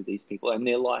relationships with these people, and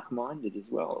they're like-minded as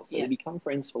well. So they become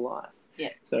friends for life. Yeah.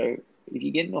 So if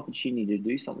you get an opportunity to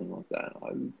do something like that,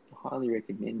 I would highly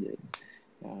recommend it.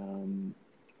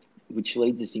 Which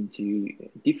leads us into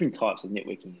different types of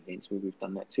networking events where we've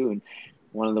done that too. And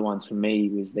one of the ones for me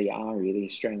was the ARIA, the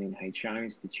Australian HR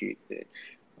Institute, that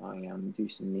I do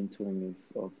some mentoring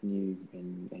of new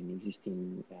and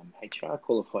existing HR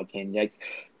qualified candidates.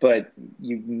 But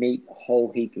you meet a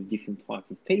whole heap of different types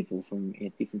of people from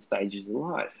at different stages of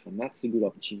life. And that's a good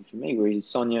opportunity for me. Whereas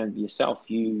Sonia, yourself,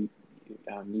 you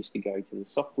used to go to the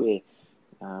software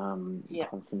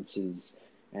conferences,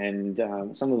 and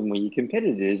some of them were your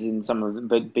competitors, and some of them,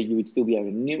 but you would still be able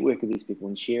to network with these people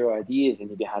and share ideas. And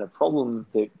if you had a problem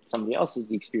that somebody else has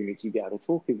experienced, you'd be able to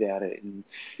talk about it. And,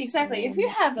 exactly. If you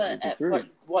have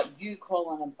what you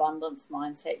call an abundance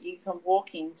mindset, you can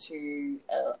walk into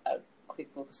a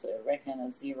QuickBooks, I reckon, a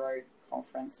Xero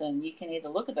conference, and you can either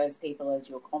look at those people as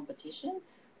your competition,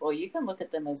 or you can look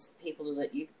at them as people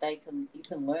that you can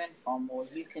learn from, or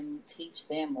you can teach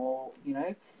them, or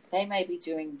they may be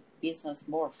doing business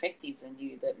more effective than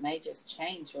you that may just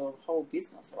change your whole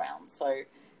business around. So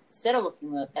instead of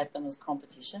looking at them as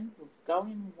competition, go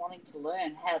in wanting to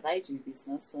learn how they do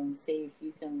business and see if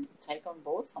you can take on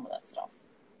board some of that stuff.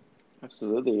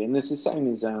 Absolutely. And it's the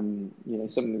same as some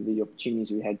of the opportunities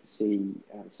we had to see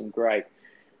some great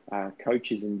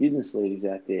coaches and business leaders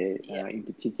out there. In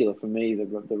particular, for me, the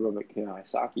Robert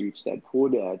Kiyosaki, Rich Dad Poor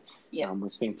Dad,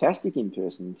 was fantastic in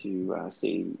person to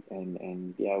see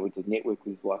and be able to network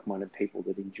with like-minded people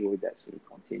that enjoyed that sort of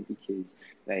content, because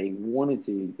they wanted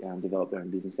to develop their own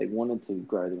business. They wanted to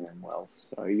grow their own wealth.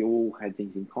 So you all had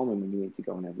things in common when you went to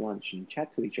go and have lunch and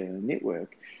chat to each other and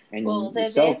network. And they're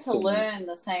there to learn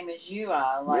the same as you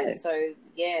are.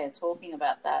 Talking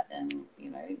about that, and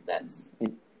that's...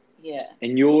 Yeah.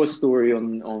 And your story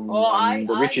on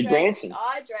the Richard Branson.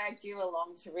 I dragged you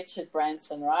along to Richard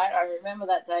Branson, right? I remember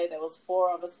that day there was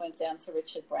 4 of us went down to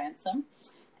Richard Branson,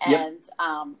 and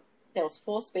there was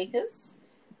 4 speakers.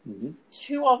 Mm-hmm.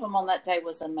 2 of them on that day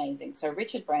was amazing. So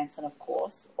Richard Branson, of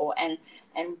course, and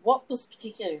what was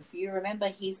particular, if you remember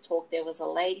his talk, there was a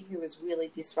lady who was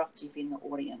really disruptive in the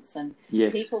audience, and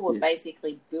people were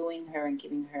basically booing her and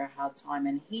giving her a hard time,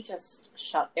 and he just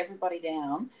shut everybody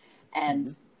down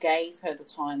and gave her the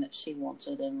time that she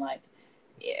wanted. And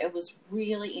it was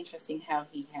really interesting how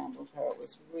he handled her. It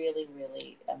was really,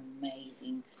 really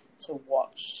amazing to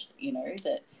watch.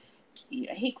 That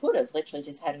he could have literally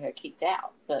just had her kicked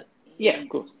out, but he, of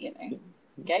course,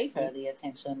 gave her the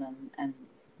attention, and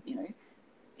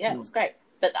it was great.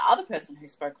 But the other person who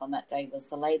spoke on that day was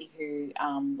the lady who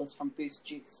was from Boost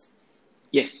Juice.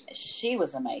 Yes, she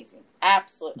was amazing,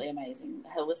 absolutely amazing.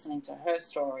 Her listening to her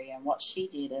story and what she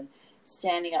did, and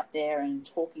standing up there and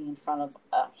talking in front of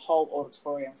a whole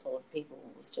auditorium full of people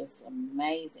was just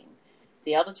amazing.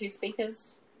 The other 2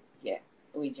 speakers,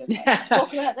 we just won't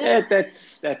talk about that.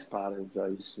 That's part of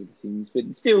those sort of things.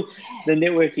 But still, the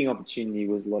networking opportunity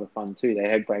was a lot of fun too. They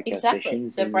had breakout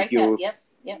sessions. The breakout, yep.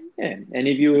 Yeah, and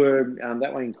if you were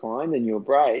that way inclined and you're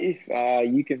brave,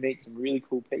 you can meet some really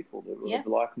cool people that were of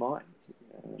like minds.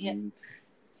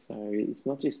 So it's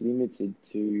not just limited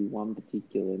to one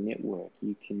particular network.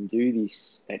 You can do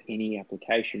this at any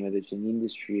application, whether it's an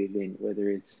industry event, whether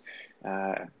it's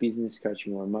a business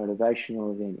coaching or a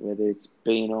motivational event, whether it's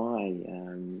BNI.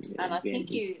 And I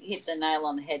think you hit the nail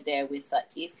on the head there with that,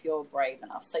 if you're brave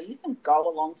enough. So you can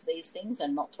go along to these things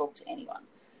and not talk to anyone.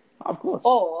 Of course.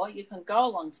 Or you can go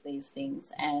along to these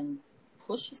things and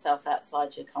push yourself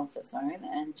outside your comfort zone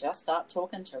and just start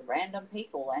talking to random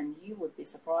people, and you would be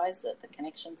surprised at the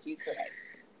connections you create.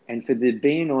 And for the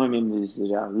BNI members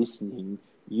that are listening,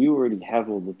 you already have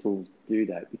all the tools to do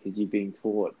that, because you've been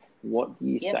taught. What do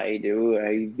you say to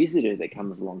a visitor that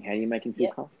comes along? How do you make them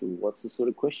feel comfortable? What's the sort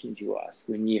of questions you ask?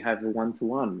 When you have a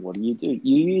one-to-one, what do? You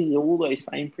use all those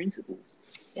same principles.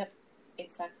 Yep,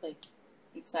 exactly.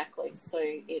 So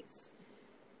it's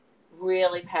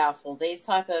really powerful. These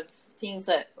type of things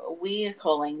that we're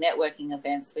calling networking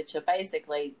events, which are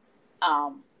basically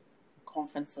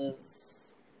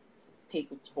conferences,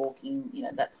 people talking,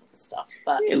 that sort of stuff.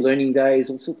 But learning days,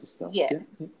 all sorts of stuff. Yeah,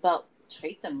 but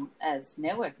treat them as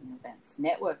networking events.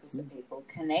 Network with the people,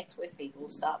 connect with people,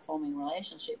 start forming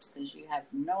relationships, because you have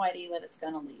no idea where that's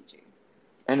going to lead you.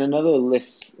 And another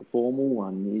less formal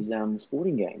one is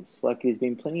sporting games. Like, there's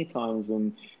been plenty of times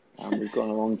when We've gone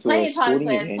along to plenty a of times sporting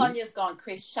where event. Sonia's gone,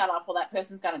 Chris, shut up, or that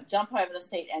person's going to jump over the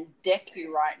seat and deck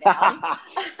you right now.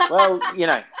 Well,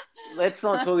 let's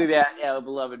not talk about our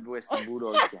beloved Western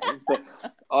Bulldogs games, but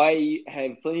I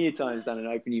have plenty of times done an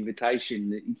open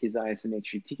invitation because I have some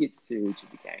extra tickets to each of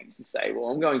the games to say, well,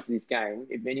 I'm going to this game.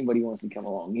 If anybody wants to come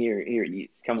along, here it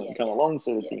is. Come along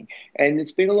sort of thing. And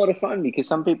it's been a lot of fun because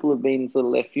some people have been sort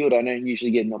of left field. I don't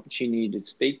usually get an opportunity to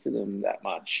speak to them that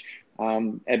much.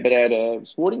 But at a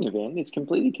sporting event, it's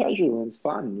completely casual and it's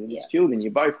fun and it's chilled and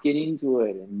you both get into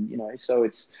it. And, so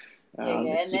it's...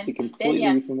 it's a completely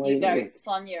different way you to go live.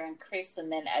 Sonia and Chris, and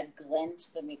then add Glenn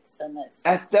to the mix, and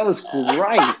that was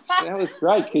great. That was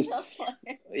great because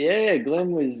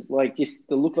Glenn was like just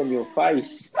the look on your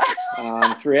face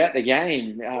throughout the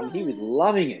game. He was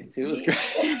loving it. It was great.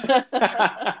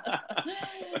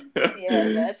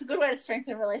 It's a good way to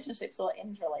strengthen relationships or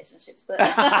end relationships. But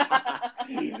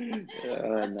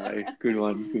no, good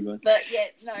one. But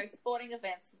sporting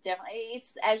events definitely.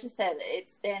 It's as you said.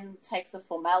 It's then takes the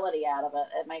formality out of it.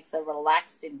 It makes a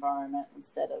relaxed environment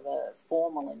instead of a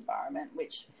formal environment.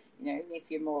 Which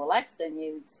if you're more relaxed, then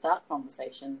you start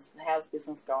conversations. How's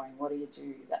business going? What do you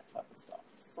do? That type of stuff.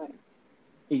 So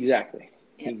exactly.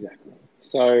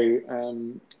 So.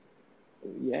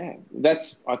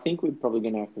 I think we're probably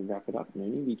going to have to wrap it up,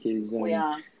 Mooney, because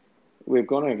we've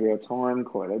gone over our time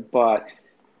quota. But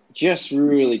just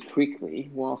really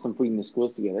quickly, whilst I'm putting the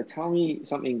scores together, tell me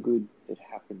something good that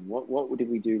happened. What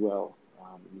did we do well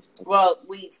in this podcast? Well,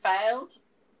 we failed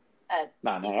at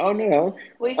No.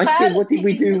 We I said, what did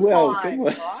we do well? Time, Come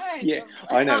on. right? Yeah,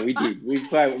 I know, we did. We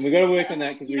failed. And we've got to work on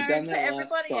that because we've done that last time.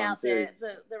 For everybody out there,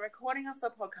 the recording of the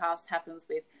podcast happens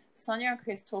with Sonia and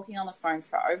Chris talking on the phone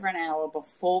for over an hour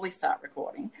before we start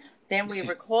recording. Then we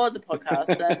record the podcast,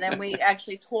 and then we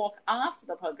actually talk after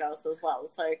the podcast as well.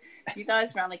 So you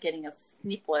guys are only getting a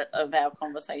snippet of our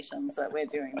conversations that we're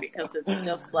doing because it's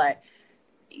just like,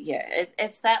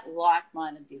 it's that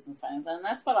like-minded business owners. And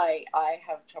that's what I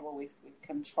have trouble with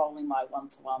controlling my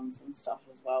one-to-ones and stuff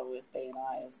as well with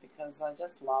BNI is because I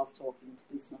just love talking to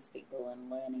business people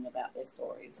and learning about their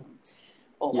stories and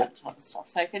all that type of stuff.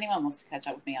 So if anyone wants to catch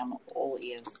up with me, I'm all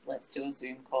ears. Let's do a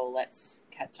Zoom call. Let's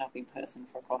catch up in person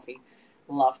for a coffee.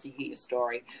 Love to hear your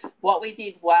story. What we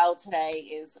did well today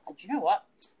is, do you know what?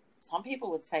 Some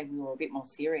people would say we were a bit more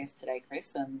serious today,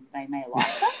 Chris, and they may like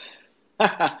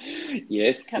that.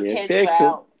 Yes. Compared to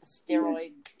our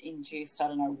steroid-induced, I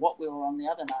don't know what we were on the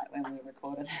other night when we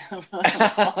recorded the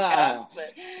podcast. But,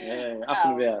 up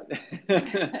and about.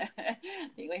 I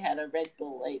think we had a Red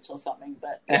Bull each or something.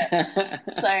 But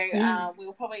so we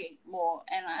were probably more,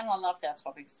 and I loved our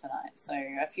topics tonight. So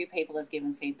a few people have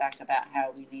given feedback about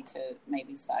how we need to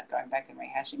maybe start going back and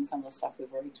rehashing some of the stuff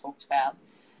we've already talked about.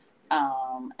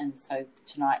 And so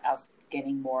tonight, us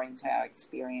getting more into our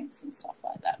experience and stuff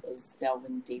like that was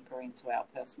delving deeper into our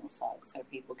personal side so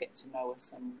people get to know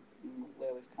us and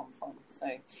where we've come from. So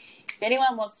if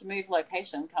anyone wants to move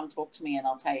location, come talk to me and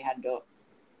I'll tell you how to do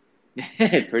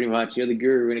it. Pretty much. You're the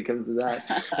guru when it comes to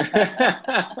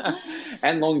that.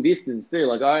 And long distance too.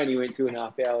 Like I only went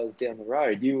 2.5 hours down the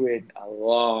road. You went a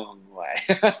long way.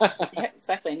 Yeah,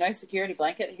 exactly. No security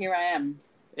blanket. Here I am.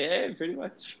 Yeah, pretty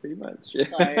much.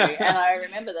 So, and I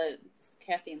remember that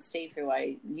Kathy and Steve, who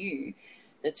I knew,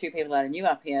 the two people that I knew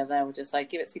up here, they were just like,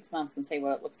 give it 6 months and see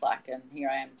what it looks like. And here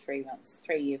I am 3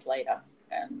 years later,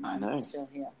 and I'm still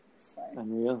here. So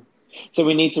unreal. So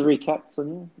we need to recap,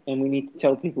 Sonia, and we need to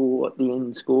tell people what the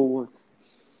end score was.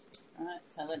 All right,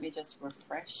 so let me just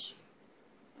refresh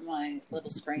my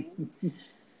little screen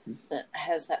that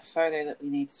has that photo that we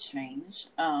need to change.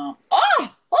 Oh, look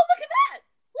at that!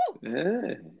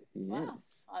 Woo! Wow.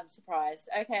 I'm surprised.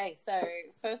 Okay, so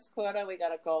first quarter we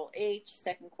got a goal each.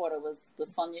 Second quarter was the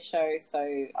Sonia show, so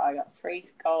I got 3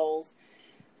 goals.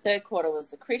 Third quarter was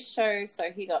the Chris show, so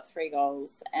he got 3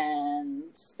 goals.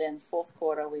 And then fourth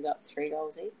quarter we got 3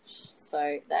 goals each.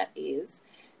 So that is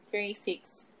 3,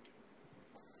 6,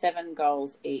 7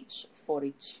 goals each,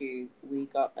 42. We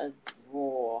got a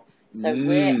draw. So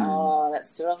that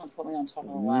still doesn't put me on top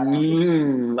of the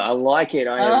ladder. I like it.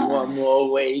 I have one more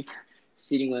week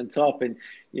sitting on top, and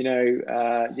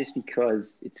just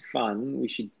because it's fun, we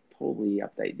should probably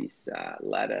update this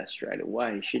ladder straight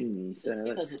away, shouldn't we? Just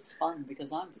because it's fun,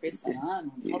 because I'm Chris and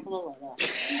I'm on top of the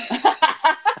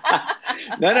ladder.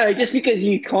 No, just because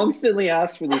you constantly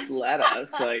ask for this ladder.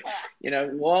 So,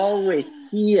 while we're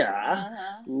here,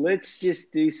 let's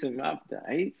just do some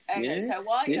updates. Okay, so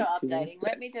while you're updating,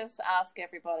 let me just ask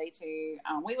everybody to,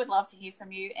 we would love to hear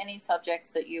from you. Any subjects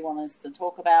that you want us to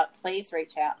talk about, please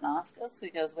reach out and ask us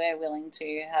because we're willing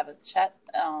to have a chat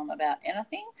about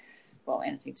anything. Well,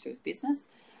 anything to do with business.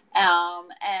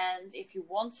 And if you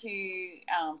want to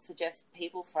suggest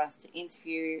people for us to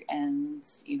interview and,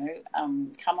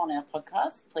 come on our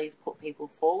podcast, please put people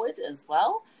forward as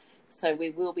well. So we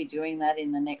will be doing that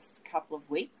in the next couple of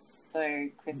weeks. So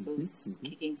Chris is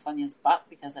kicking Sonia's butt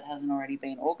because it hasn't already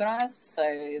been organised.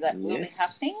 So that will be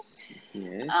happening.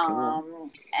 Yes,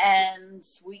 and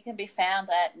we can be found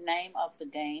at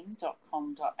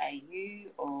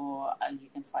nameofthegame.com.au, or you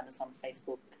can find us on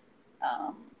Facebook,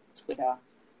 Twitter,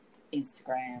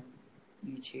 Instagram,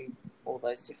 YouTube, all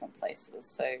those different places.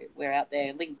 So we're out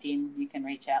there. LinkedIn, you can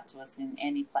reach out to us in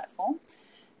any platform,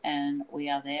 and we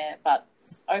are there. But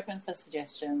it's open for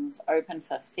suggestions, open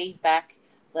for feedback.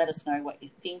 Let us know what you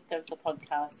think of the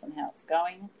podcast and how it's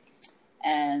going,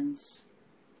 and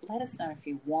let us know if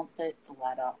you want the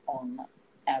ladder on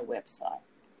our website.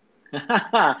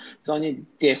 Sonia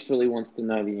desperately wants to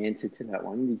know the answer to that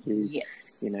one because,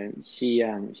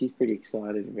 she's pretty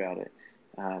excited about it.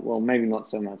 Well, maybe not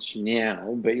so much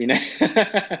now, but,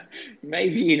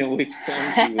 maybe in a week's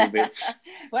time she will be.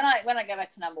 When I go back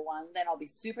to number one, then I'll be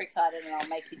super excited and I'll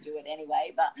make you do it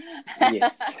anyway. But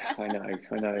yes, I know.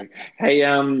 Hey,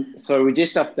 so we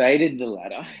just updated the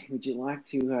ladder. Would you like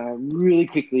to really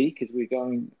quickly, because we're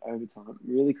going over time,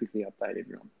 really quickly update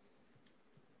everyone?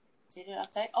 Did it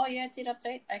update? Oh, yeah, it did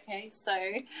update. Okay, so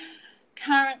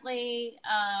currently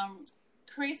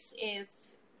Chris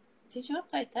is... Did you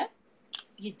update that?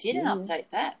 You didn't update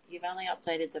that. You've only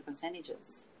updated the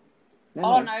percentages.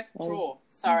 No, draw.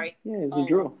 Sorry. Yeah, it was a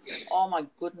draw. Oh, my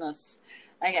goodness.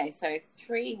 Okay, so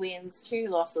 3 wins, 2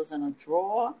 losses and a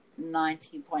draw,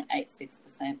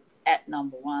 90.86%. At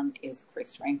number 1 is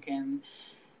Chris Rankin.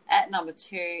 At number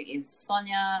 2 is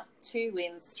Sonia, 2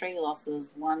 wins, 3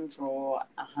 losses, 1 draw,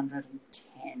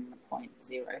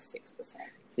 110.06%.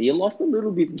 So you lost a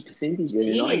little bit in percentage there,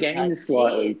 and I gained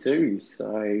slightly too.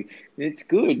 So it's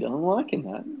good. I'm liking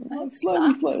that.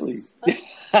 Slowly. That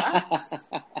sucks.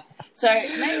 So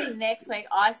maybe next week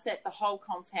I set the whole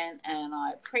content and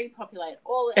I pre-populate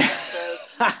all the answers.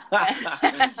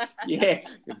 Yeah,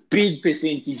 a big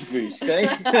percentage boost,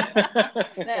 eh?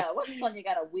 Now, what's Sonia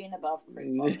going to win above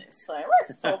Chris on this? So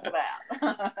let's talk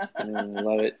about. I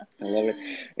love it.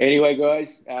 Anyway,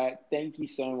 guys, thank you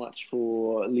so much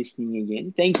for listening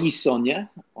again. Thank you, Sonia.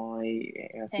 I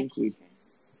think we've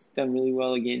done really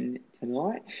well again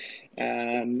tonight.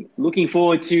 Looking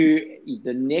forward to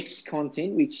the next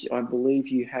content, which I believe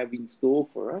you have in store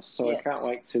for us. So I can't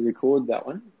wait to record that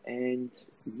one. And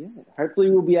hopefully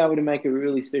we'll be able to make a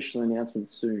really special announcement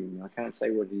soon. I can't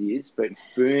say what it is, but it's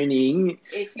burning.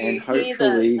 If you hear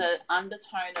the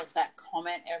undertone of that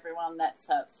comment, everyone, that's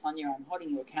Sonia, I'm holding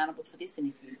you accountable for this. And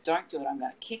if you don't do it, I'm going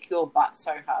to kick your butt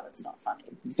so hard it's not funny.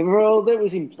 Well, that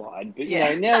was implied. But,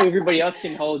 now everybody else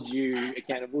can hold you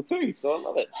accountable too. So I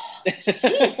love it.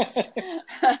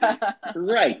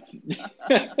 Great.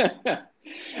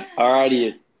 All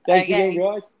righty. Thanks again,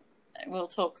 guys. We'll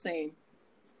talk soon.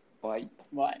 Bye.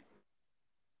 Bye.